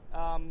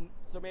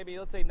 So maybe,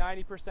 let's say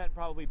 90%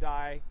 probably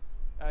die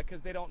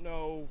because they don't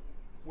know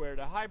where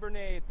to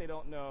hibernate, they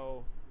don't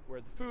know where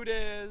the food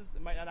is.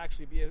 It might not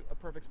actually be a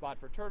perfect spot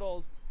for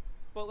turtles.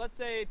 But let's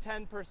say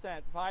 10%,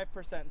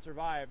 5%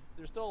 survive.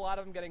 There's still a lot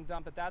of them getting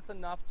dumped, but that's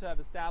enough to have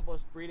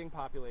established breeding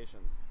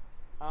populations.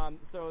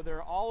 So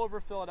they're all over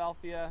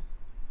Philadelphia.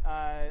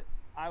 I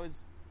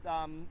was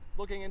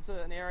looking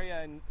into an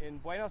area in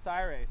Buenos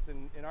Aires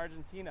in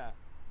Argentina,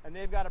 and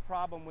they've got a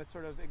problem with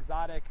sort of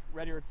exotic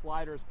red-eared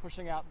sliders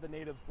pushing out the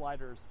native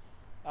sliders.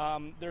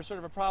 They're sort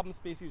of a problem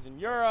species in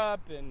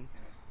Europe and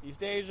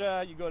East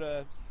Asia. You go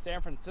to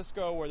San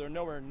Francisco where they're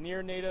nowhere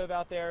near native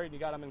out there, and you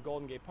got them in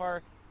Golden Gate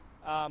Park.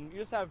 You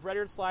just have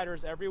red-eared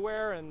sliders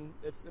everywhere, and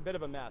it's a bit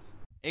of a mess.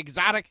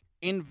 Exotic,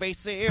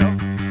 invasive.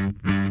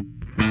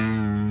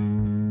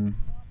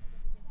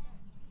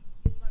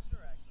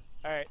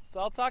 All right, so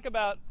I'll talk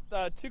about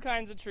two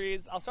kinds of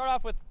trees. I'll start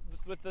off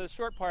with the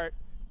short part.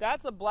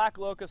 That's a black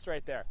locust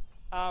right there.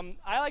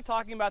 I like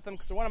talking about them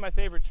because they're one of my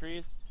favorite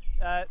trees.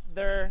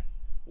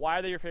 Why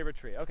are they your favorite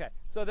tree? Okay,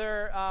 so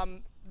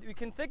you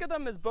can think of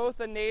them as both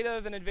a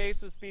native and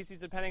invasive species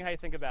depending how you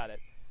think about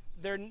it.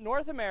 They're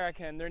North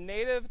American. They're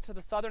native to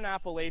the southern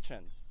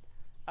Appalachians,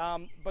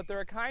 but they're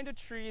a kind of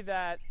tree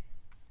that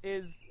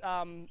is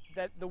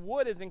that the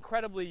wood is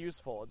incredibly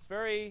useful. It's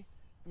very,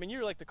 I mean,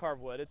 you like to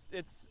carve wood.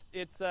 It's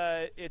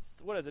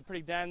what is it?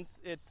 Pretty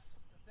dense. The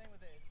thing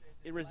with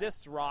It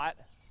resists rot.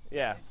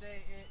 Yeah. They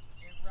say it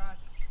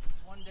rots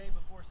one day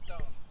before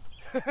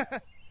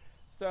stone.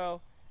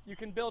 So you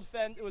can build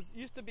fence. It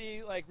used to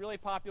be like really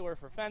popular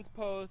for fence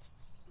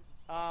posts.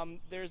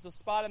 There's a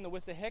spot in the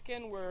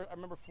Wissahickon where I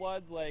remember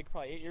floods like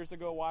probably 8 years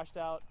ago washed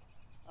out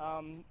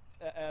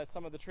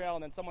some of the trail,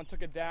 and then someone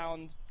took a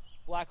downed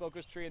black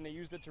locust tree and they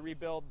used it to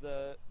rebuild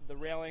the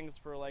railings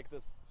for like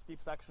this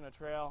steep section of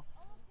trail.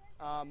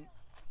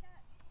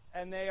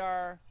 And they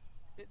are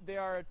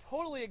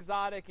totally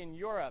exotic in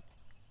Europe,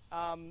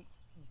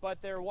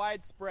 but they're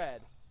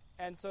widespread.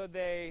 And so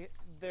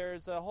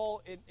there's a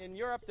whole in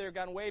Europe they've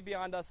gone way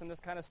beyond us in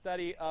this kind of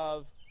study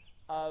of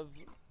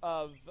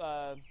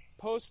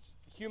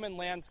post-human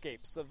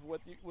landscapes, of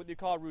what you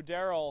call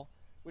ruderal,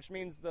 which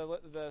means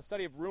the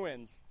study of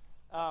ruins.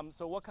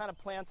 So what kind of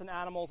plants and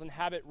animals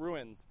inhabit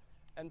ruins?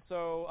 And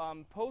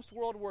so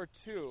post-World War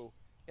II,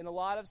 in a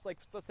lot of, like,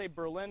 let's say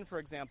Berlin, for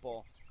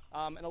example,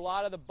 in a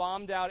lot of the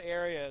bombed-out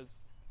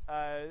areas,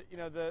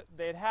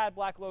 they'd had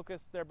black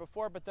locusts there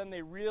before, but then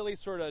they really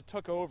sort of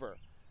took over.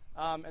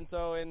 And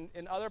so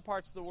in other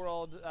parts of the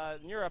world,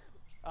 in Europe,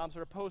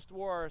 sort of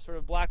post-war, sort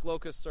of black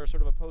locusts are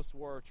sort of a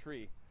post-war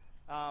tree.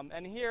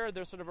 And here,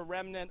 there's sort of a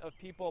remnant of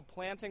people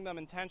planting them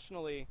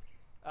intentionally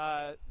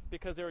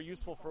because they were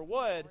useful for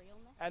wood,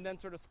 and then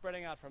sort of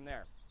spreading out from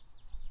there.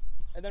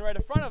 And then right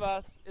in front of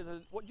us is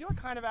do you know what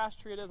kind of ash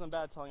tree it is? I'm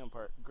bad at telling them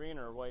apart. Green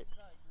or white? It's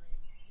probably green.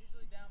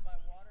 Usually down by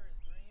water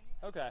is green.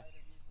 Okay. And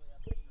usually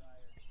up and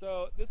drier.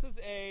 So this is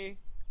a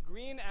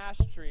green ash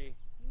tree.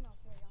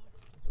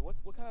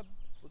 What kind of,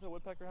 was it a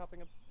woodpecker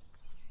hopping up?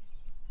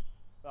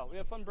 Oh, we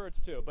have fun birds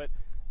too, but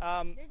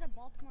there's a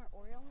Baltimore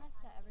Oriole nest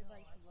that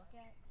everybody can look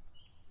at.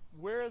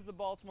 Where is the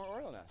Baltimore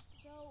Oriole nest?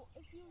 So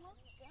if you look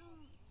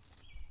down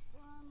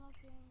where I'm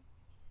looking,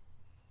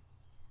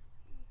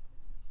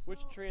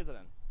 Which tree is it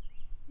in?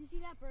 you see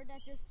that bird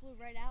that just flew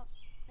right out?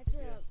 That's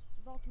a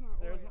Baltimore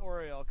Oriole. There's an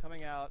oriole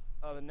coming out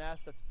of a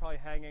nest that's probably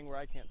hanging where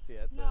I can't see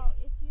it. No,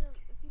 if you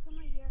come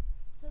right here,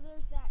 so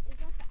there's that. Is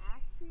that the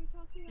ash tree you're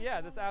talking about?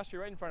 Yeah, this ash tree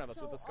right in front of us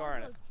with the scar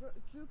in it. So all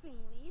the drooping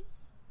leaves,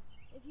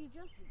 if you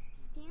just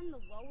scan the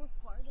lower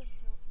part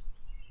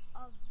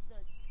of the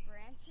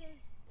branches,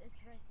 it's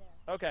right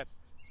there. Okay,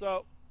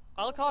 so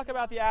I'll talk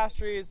about the ash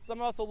trees. Some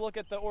of us will look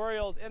at the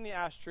orioles in the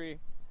ash tree.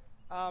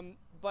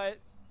 But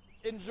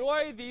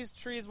enjoy these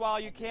trees while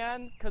you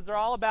can, because they're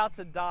all about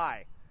to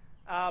die.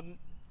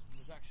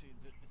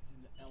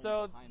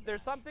 So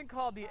there's something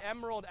called the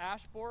emerald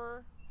ash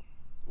borer,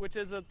 which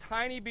is a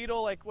tiny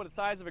beetle, like the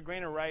size of a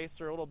grain of rice,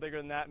 or a little bigger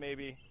than that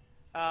maybe,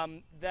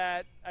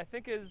 that I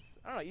think is,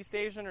 I don't know, East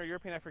Asian or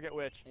European, I forget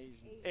which.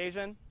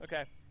 Asian?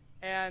 Okay.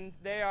 And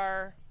they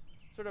are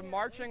sort of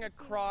marching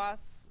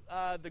across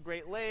the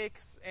Great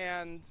Lakes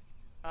and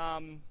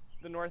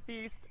the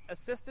Northeast,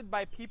 assisted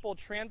by people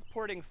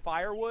transporting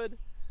firewood.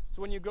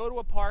 So when you go to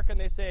a park and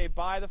they say,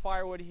 buy the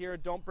firewood here,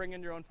 don't bring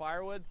in your own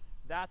firewood,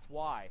 that's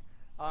why.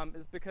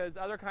 is because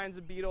other kinds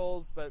of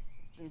beetles, but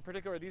in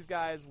particular these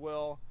guys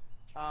will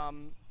have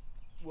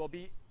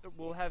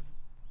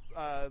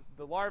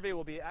the larvae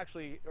will be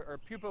actually, or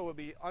pupa will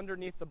be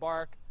underneath the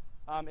bark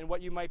in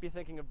what you might be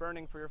thinking of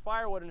burning for your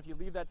firewood. And if you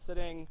leave that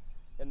sitting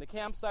in the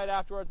campsite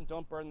afterwards and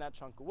don't burn that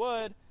chunk of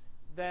wood,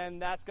 then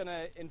that's going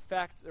to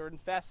infest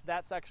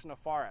that section of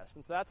forest.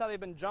 And so that's how they've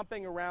been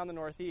jumping around the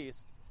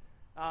Northeast.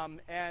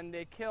 And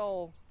they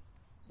kill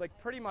like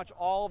pretty much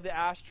all of the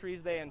ash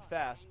trees they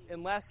infest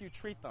unless you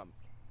treat them.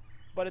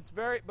 But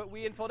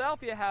we in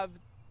Philadelphia have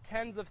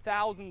tens of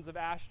thousands of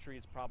ash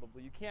trees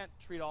probably. You can't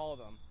treat all of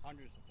them.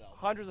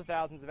 Hundreds of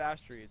thousands of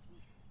ash trees.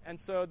 And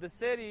so the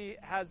city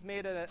has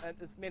made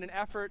an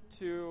effort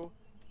to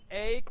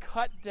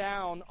cut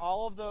down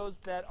all of those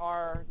that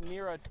are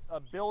near a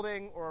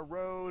building or a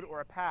road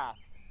or a path,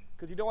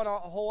 because you don't want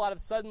a whole lot of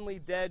suddenly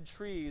dead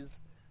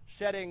trees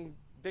shedding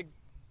big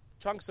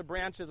chunks of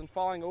branches and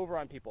falling over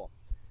on people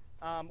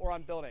or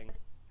on buildings.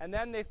 And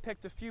then they've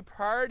picked a few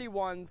priority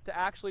ones to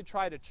actually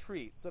try to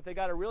treat. So if they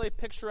got a really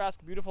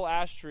picturesque, beautiful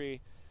ash tree,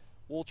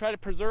 we'll try to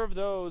preserve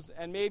those,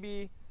 and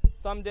maybe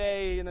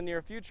someday in the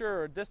near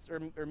future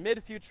or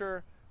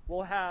mid-future,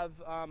 we'll have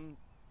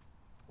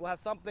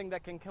something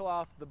that can kill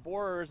off the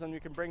borers, and we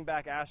can bring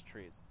back ash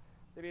trees.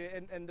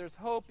 And there's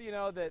hope,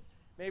 that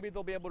maybe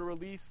they'll be able to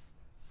release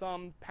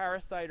some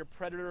parasite or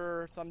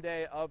predator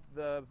someday of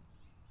the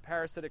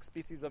parasitic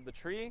species of the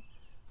tree.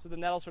 So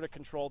then that'll sort of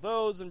control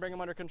those and bring them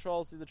under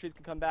control so the trees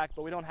can come back.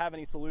 But we don't have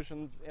any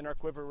solutions in our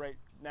quiver right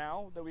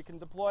now that we can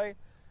deploy.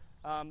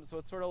 So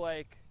it's sort of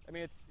like,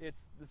 it's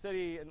the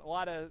city, and a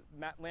lot of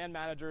land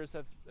managers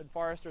and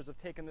foresters have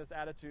taken this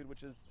attitude,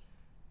 which is,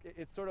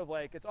 it's sort of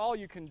like, it's all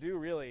you can do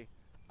really.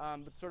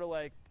 But sort of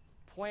like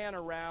plan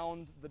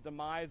around the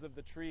demise of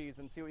the trees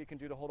and see what you can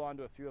do to hold on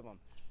to a few of them.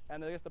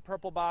 And I guess the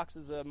purple box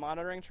is a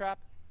monitoring trap.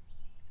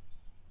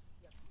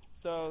 Yep.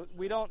 So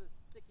we don't.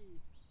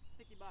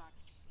 Sticky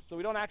box. So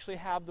we don't actually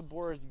have the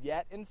borers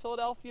yet in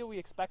Philadelphia. We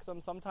expect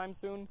them sometime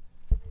soon,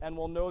 and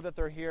we'll know that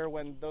they're here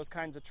when those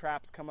kinds of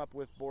traps come up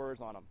with borers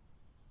on them.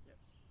 Yep.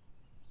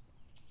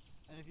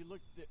 And if you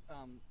look,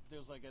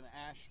 there's like an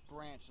ash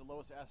branch, the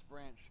lowest ash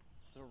branch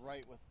to the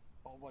right with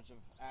a whole bunch of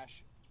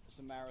ash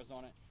samaras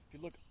on it. If you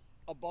look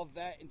above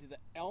that into the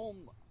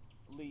elm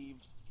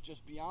leaves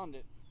just beyond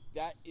it,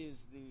 that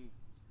is the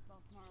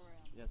Baltimore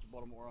Oriole. Yes, the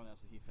Baltimore Oriole.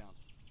 That's what he found.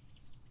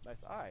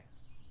 Nice eye.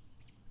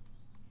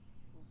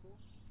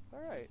 All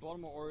right.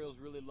 Baltimore Orioles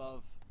really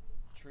love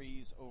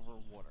trees over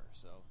water,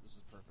 so this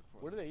is perfect for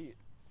them. What do they eat?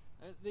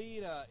 They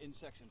eat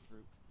insects and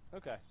fruit.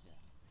 Okay. Yeah.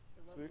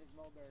 These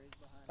mulberries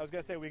behind. I was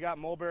gonna say we got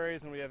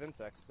mulberries and we have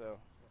insects, so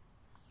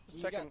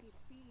just checking. He's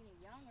feeding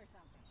a young or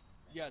something.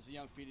 Yeah, it's a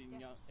young feeding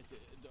young. It's a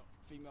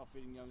female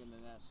feeding young in the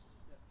nest.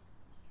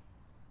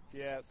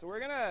 Yeah, so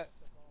we're gonna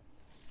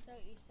So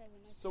you said we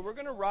might we're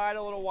gonna ride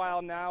a little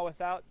while now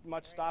without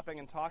much stopping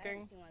and I talking.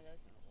 haven't seen one of those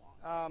in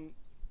a long.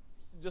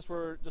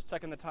 We're just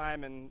checking the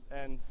time and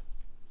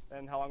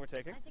how long we're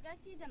taking. I think I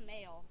see the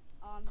male.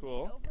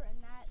 Cool. Over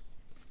in that.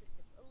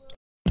 A little.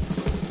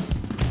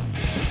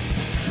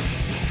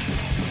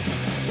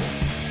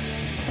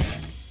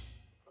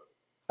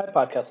 Hi,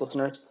 podcast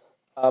listeners.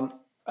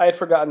 I had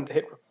forgotten to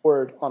hit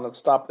record on a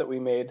stop that we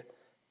made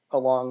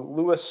along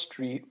Lewis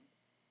Street,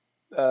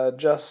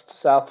 just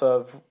south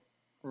of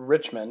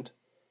Richmond.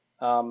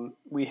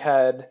 We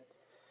had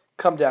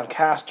come down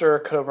Castor,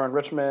 cut over on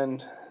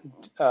Richmond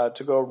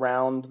to go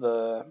around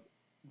the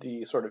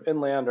sort of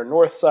inland or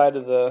north side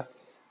of the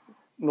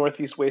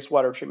Northeast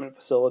Wastewater Treatment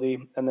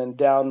Facility, and then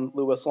down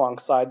Lewis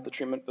alongside the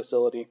treatment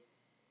facility,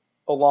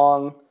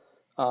 along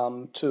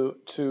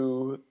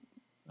to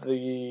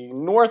the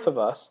north of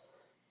us,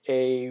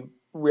 a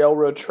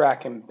railroad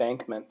track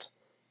embankment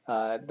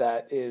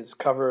that is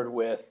covered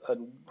with a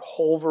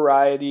whole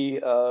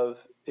variety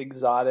of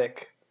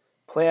exotic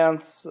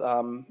plants,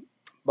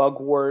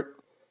 bugwort,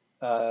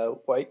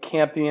 white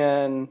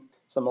campion,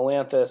 some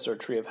ailanthus or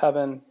tree of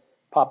heaven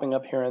popping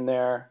up here and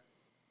there,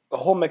 a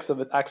whole mix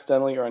of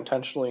accidentally or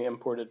intentionally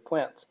imported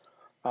plants,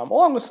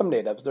 along with some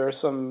natives. There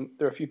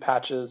are a few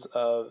patches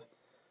of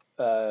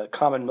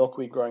common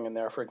milkweed growing in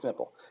there, for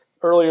example.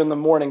 Earlier in the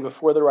morning,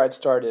 before the ride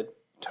started,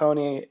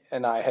 Tony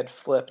and I had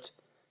flipped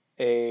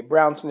a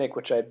brown snake,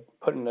 which I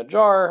put in a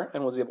jar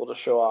and was able to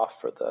show off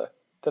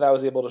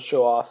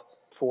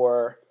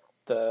for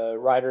the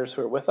riders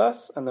who were with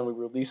us, and then we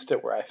released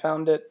it where I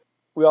found it.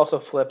 We also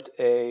flipped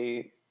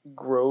a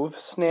grove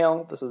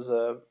snail. This is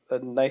a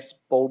nice,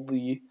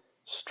 boldly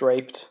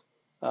striped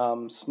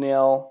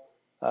snail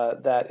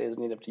that is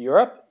native to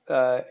Europe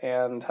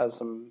and has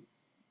some,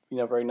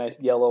 very nice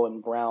yellow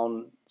and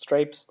brown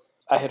stripes.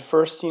 I had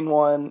first seen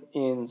one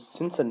in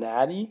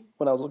Cincinnati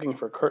when I was looking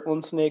for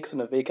Kirtland snakes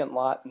in a vacant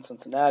lot in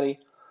Cincinnati.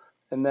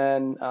 And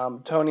then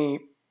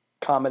Tony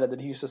commented that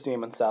he used to see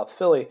him in South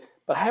Philly,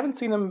 but I haven't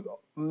seen him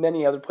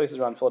many other places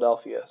around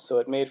Philadelphia, so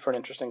it made for an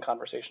interesting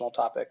conversational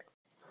topic.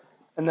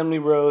 And then we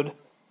rode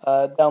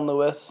down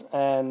Lewis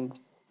and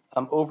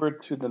over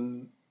to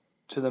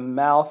the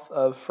mouth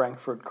of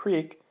Frankford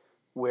Creek,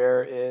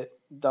 where it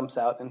dumps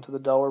out into the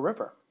Delaware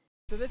River.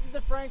 So this is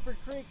the Frankfurt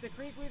Creek, the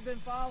creek we've been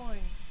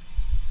following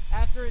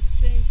after it's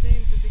changed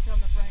names and become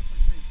the Frankfurt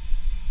Creek.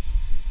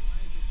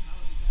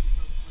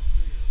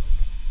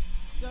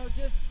 So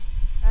just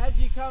as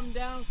you come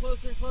down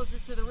closer and closer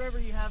to the river,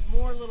 you have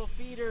more little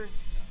feeders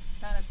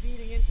kind of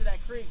feeding into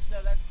that creek.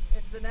 So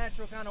it's the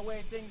natural kind of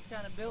way things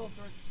kind of build.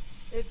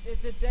 It's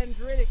a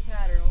dendritic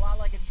pattern, a lot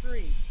like a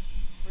tree,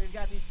 where you've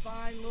got these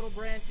fine little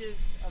branches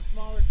of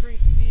smaller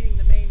creeks feeding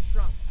the main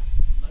trunk.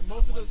 And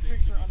most of those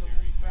creeks are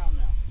underground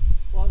now.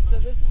 Well, so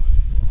this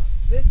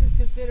is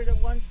considered a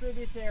one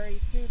tributary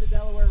to the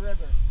Delaware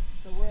River.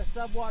 So we're a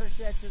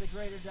sub-watershed to the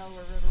greater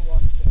Delaware River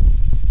watershed.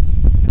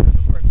 And this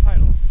is where it's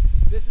tidal.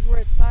 This is where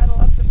it's tidal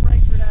up to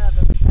Frankfurt Ave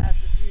that we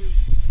passed a few,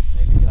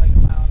 maybe like a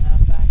mile and a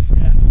half back.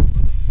 Yeah.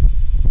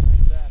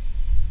 Frankfurt Ave.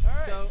 All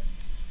right. So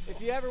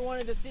if you ever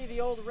wanted to see the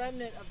old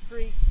remnant of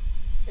creek,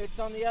 it's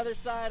on the other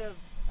side of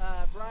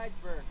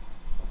Bridesburg.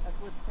 That's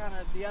what's kind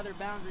of the other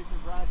boundary for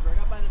Bridesburg,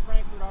 up by the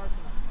Frankfurt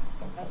Arsenal.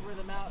 That's where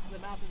the mouth of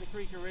the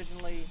creek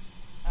originally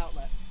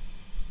outlet.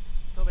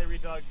 Until they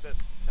redug this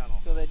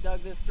channel. So they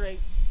dug this straight.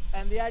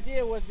 And the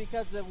idea was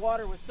because the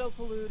water was so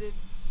polluted,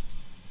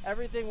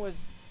 everything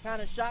was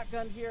kind of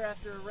shotgunned here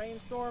after a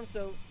rainstorm,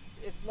 so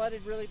it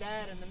flooded really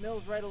bad, and the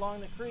mills right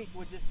along the creek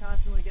would just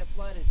constantly get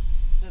flooded.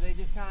 So they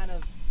just kind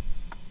of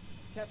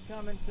kept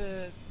coming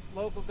to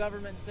local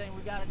government and saying,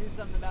 we got to do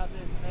something about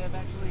this, and they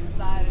eventually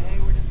decided, hey,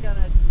 we're just going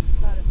to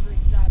cut a straight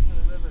shot to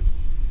the river.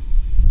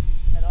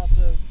 And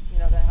also, you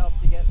know, that helps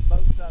you get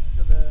boats up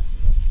to the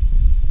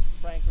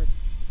Frankfurt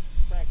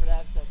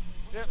Ave section.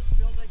 Yep. What's this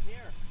building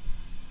here?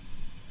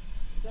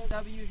 So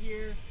W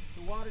here,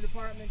 the water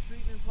department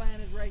treatment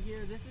plant is right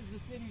here. This is the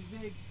city's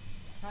big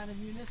kind of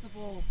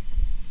municipal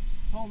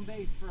home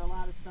base for a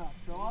lot of stuff.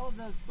 So all of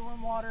the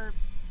stormwater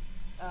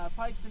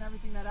pipes and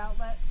everything that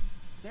outlet,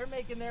 they're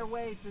making their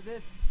way to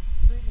this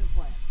treatment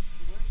plant.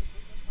 Where's the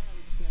treatment plant?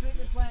 The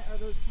treatment plant are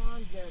those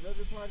ponds there. Those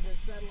are part of the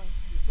settling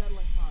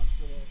ponds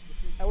for the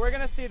treatment. And we're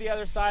going to see the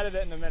other side of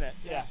it in a minute.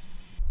 Yeah. I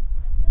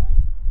feel like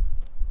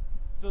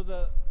So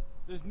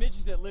there's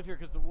midges that live here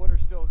because the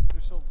water's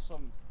there's still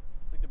some,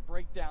 like the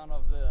breakdown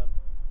of the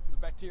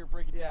bacteria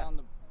breaking down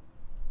the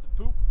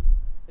poop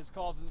is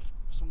causing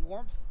some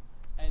warmth,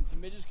 and some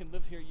midges can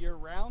live here year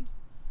round.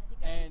 I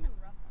think I see And some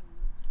rough ones.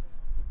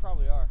 they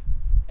probably are.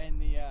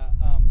 And the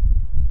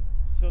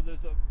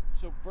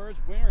so birds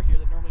winter here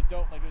that normally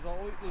don't. Like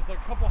there's like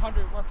a couple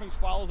hundred rough-winged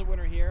swallows that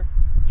winter here.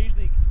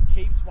 Occasionally some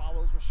cave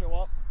swallows will show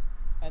up,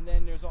 and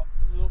then they'll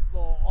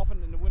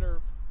often in the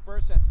winter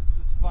bird census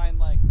just find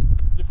like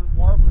different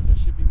warblers that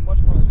should be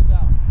much farther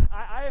south.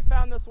 I have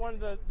found this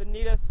one of the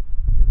neatest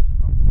Yeah, there's some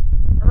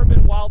rough-winged too.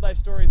 urban wildlife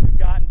stories we've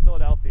got in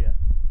Philadelphia.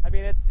 I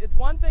mean, it's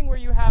one thing where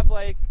you have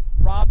like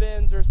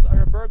robins or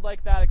a bird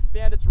like that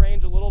expand its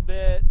range a little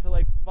bit to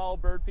like follow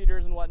bird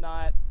feeders and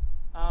whatnot.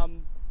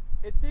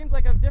 It seems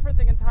like a different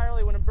thing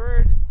entirely when a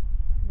bird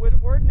would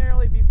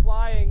ordinarily be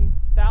flying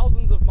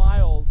thousands of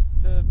miles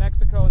to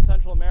Mexico and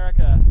Central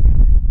America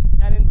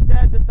and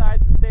instead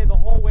decides to stay the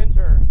whole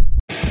winter.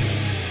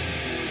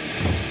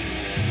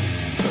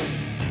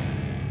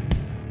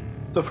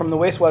 So from the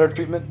wastewater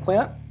treatment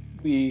plant,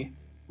 we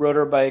rode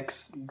our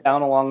bikes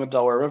down along the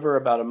Delaware River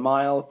about a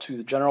mile to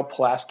the General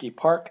Pulaski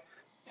Park.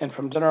 And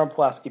from General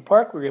Pulaski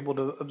Park, we were able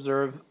to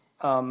observe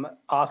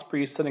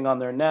ospreys sitting on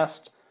their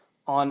nest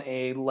on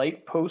a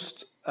light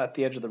post at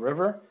the edge of the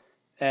river,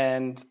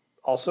 and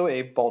also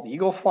a bald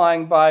eagle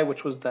flying by,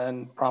 which was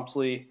then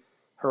promptly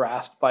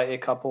harassed by a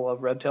couple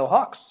of red-tailed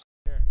hawks.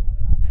 I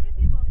haven't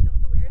seen a bald eagle,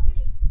 so where is it?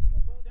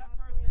 That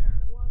part there.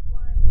 The one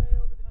flying away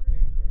over the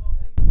trees.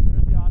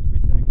 There's the osprey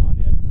sitting on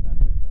the edge of the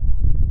nest right there.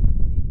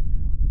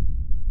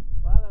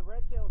 Wow, the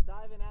red tail's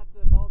diving at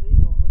the bald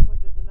eagle. Looks like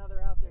there's another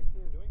out there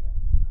too. Doing that.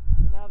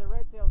 So now the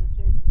red tails are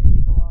chasing the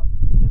eagle off.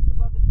 You see just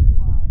above the tree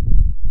line,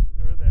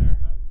 Over there.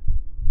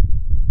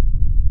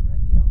 the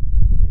red tail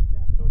just zigged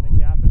at So in the bald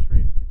gap eagle. of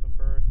trees, you see some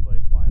birds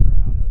like flying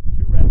around. It's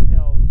two red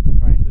tails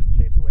trying to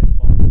chase away the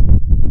bald eagle.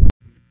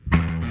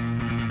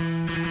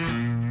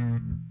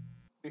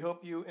 We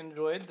hope you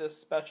enjoyed this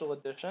special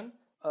edition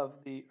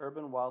of the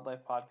Urban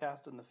Wildlife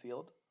Podcast in the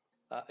Field.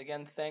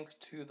 Again, thanks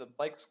to the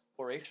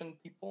Bikesploration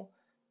people,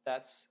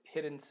 that's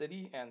Hidden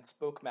City and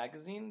Spoke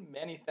Magazine.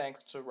 Many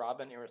thanks to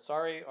Robin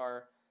Irisari,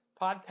 our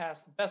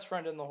podcast best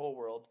friend in the whole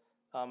world,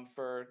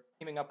 for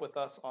teaming up with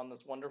us on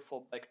this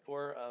wonderful bike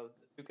tour of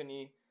the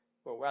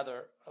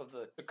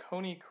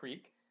Tacony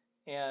Creek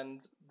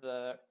and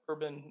the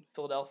urban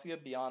Philadelphia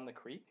beyond the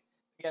creek.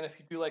 Again, if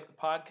you do like the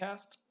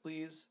podcast,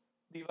 please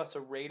leave us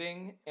a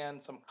rating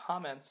and some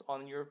comments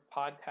on your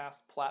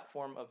podcast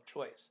platform of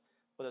choice,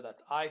 whether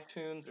that's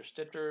iTunes or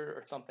Stitcher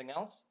or something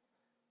else.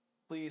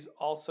 Please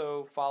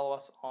also follow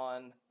us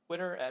on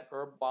Twitter at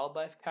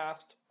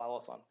UrbWildlifeCast. Follow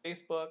us on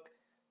Facebook.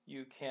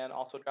 You can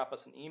also drop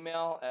us an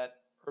email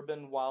at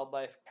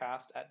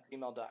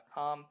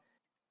urbanwildlifecast@gmail.com.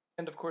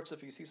 And of course,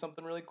 if you see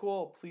something really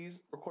cool,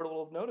 please record a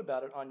little note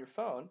about it on your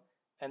phone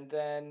and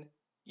then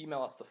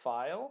email us the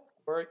file,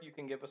 or you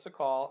can give us a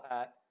call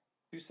at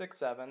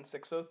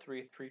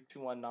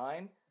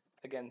 267-603-3219.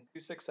 Again,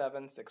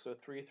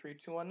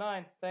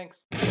 267-603-3219.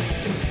 Thanks.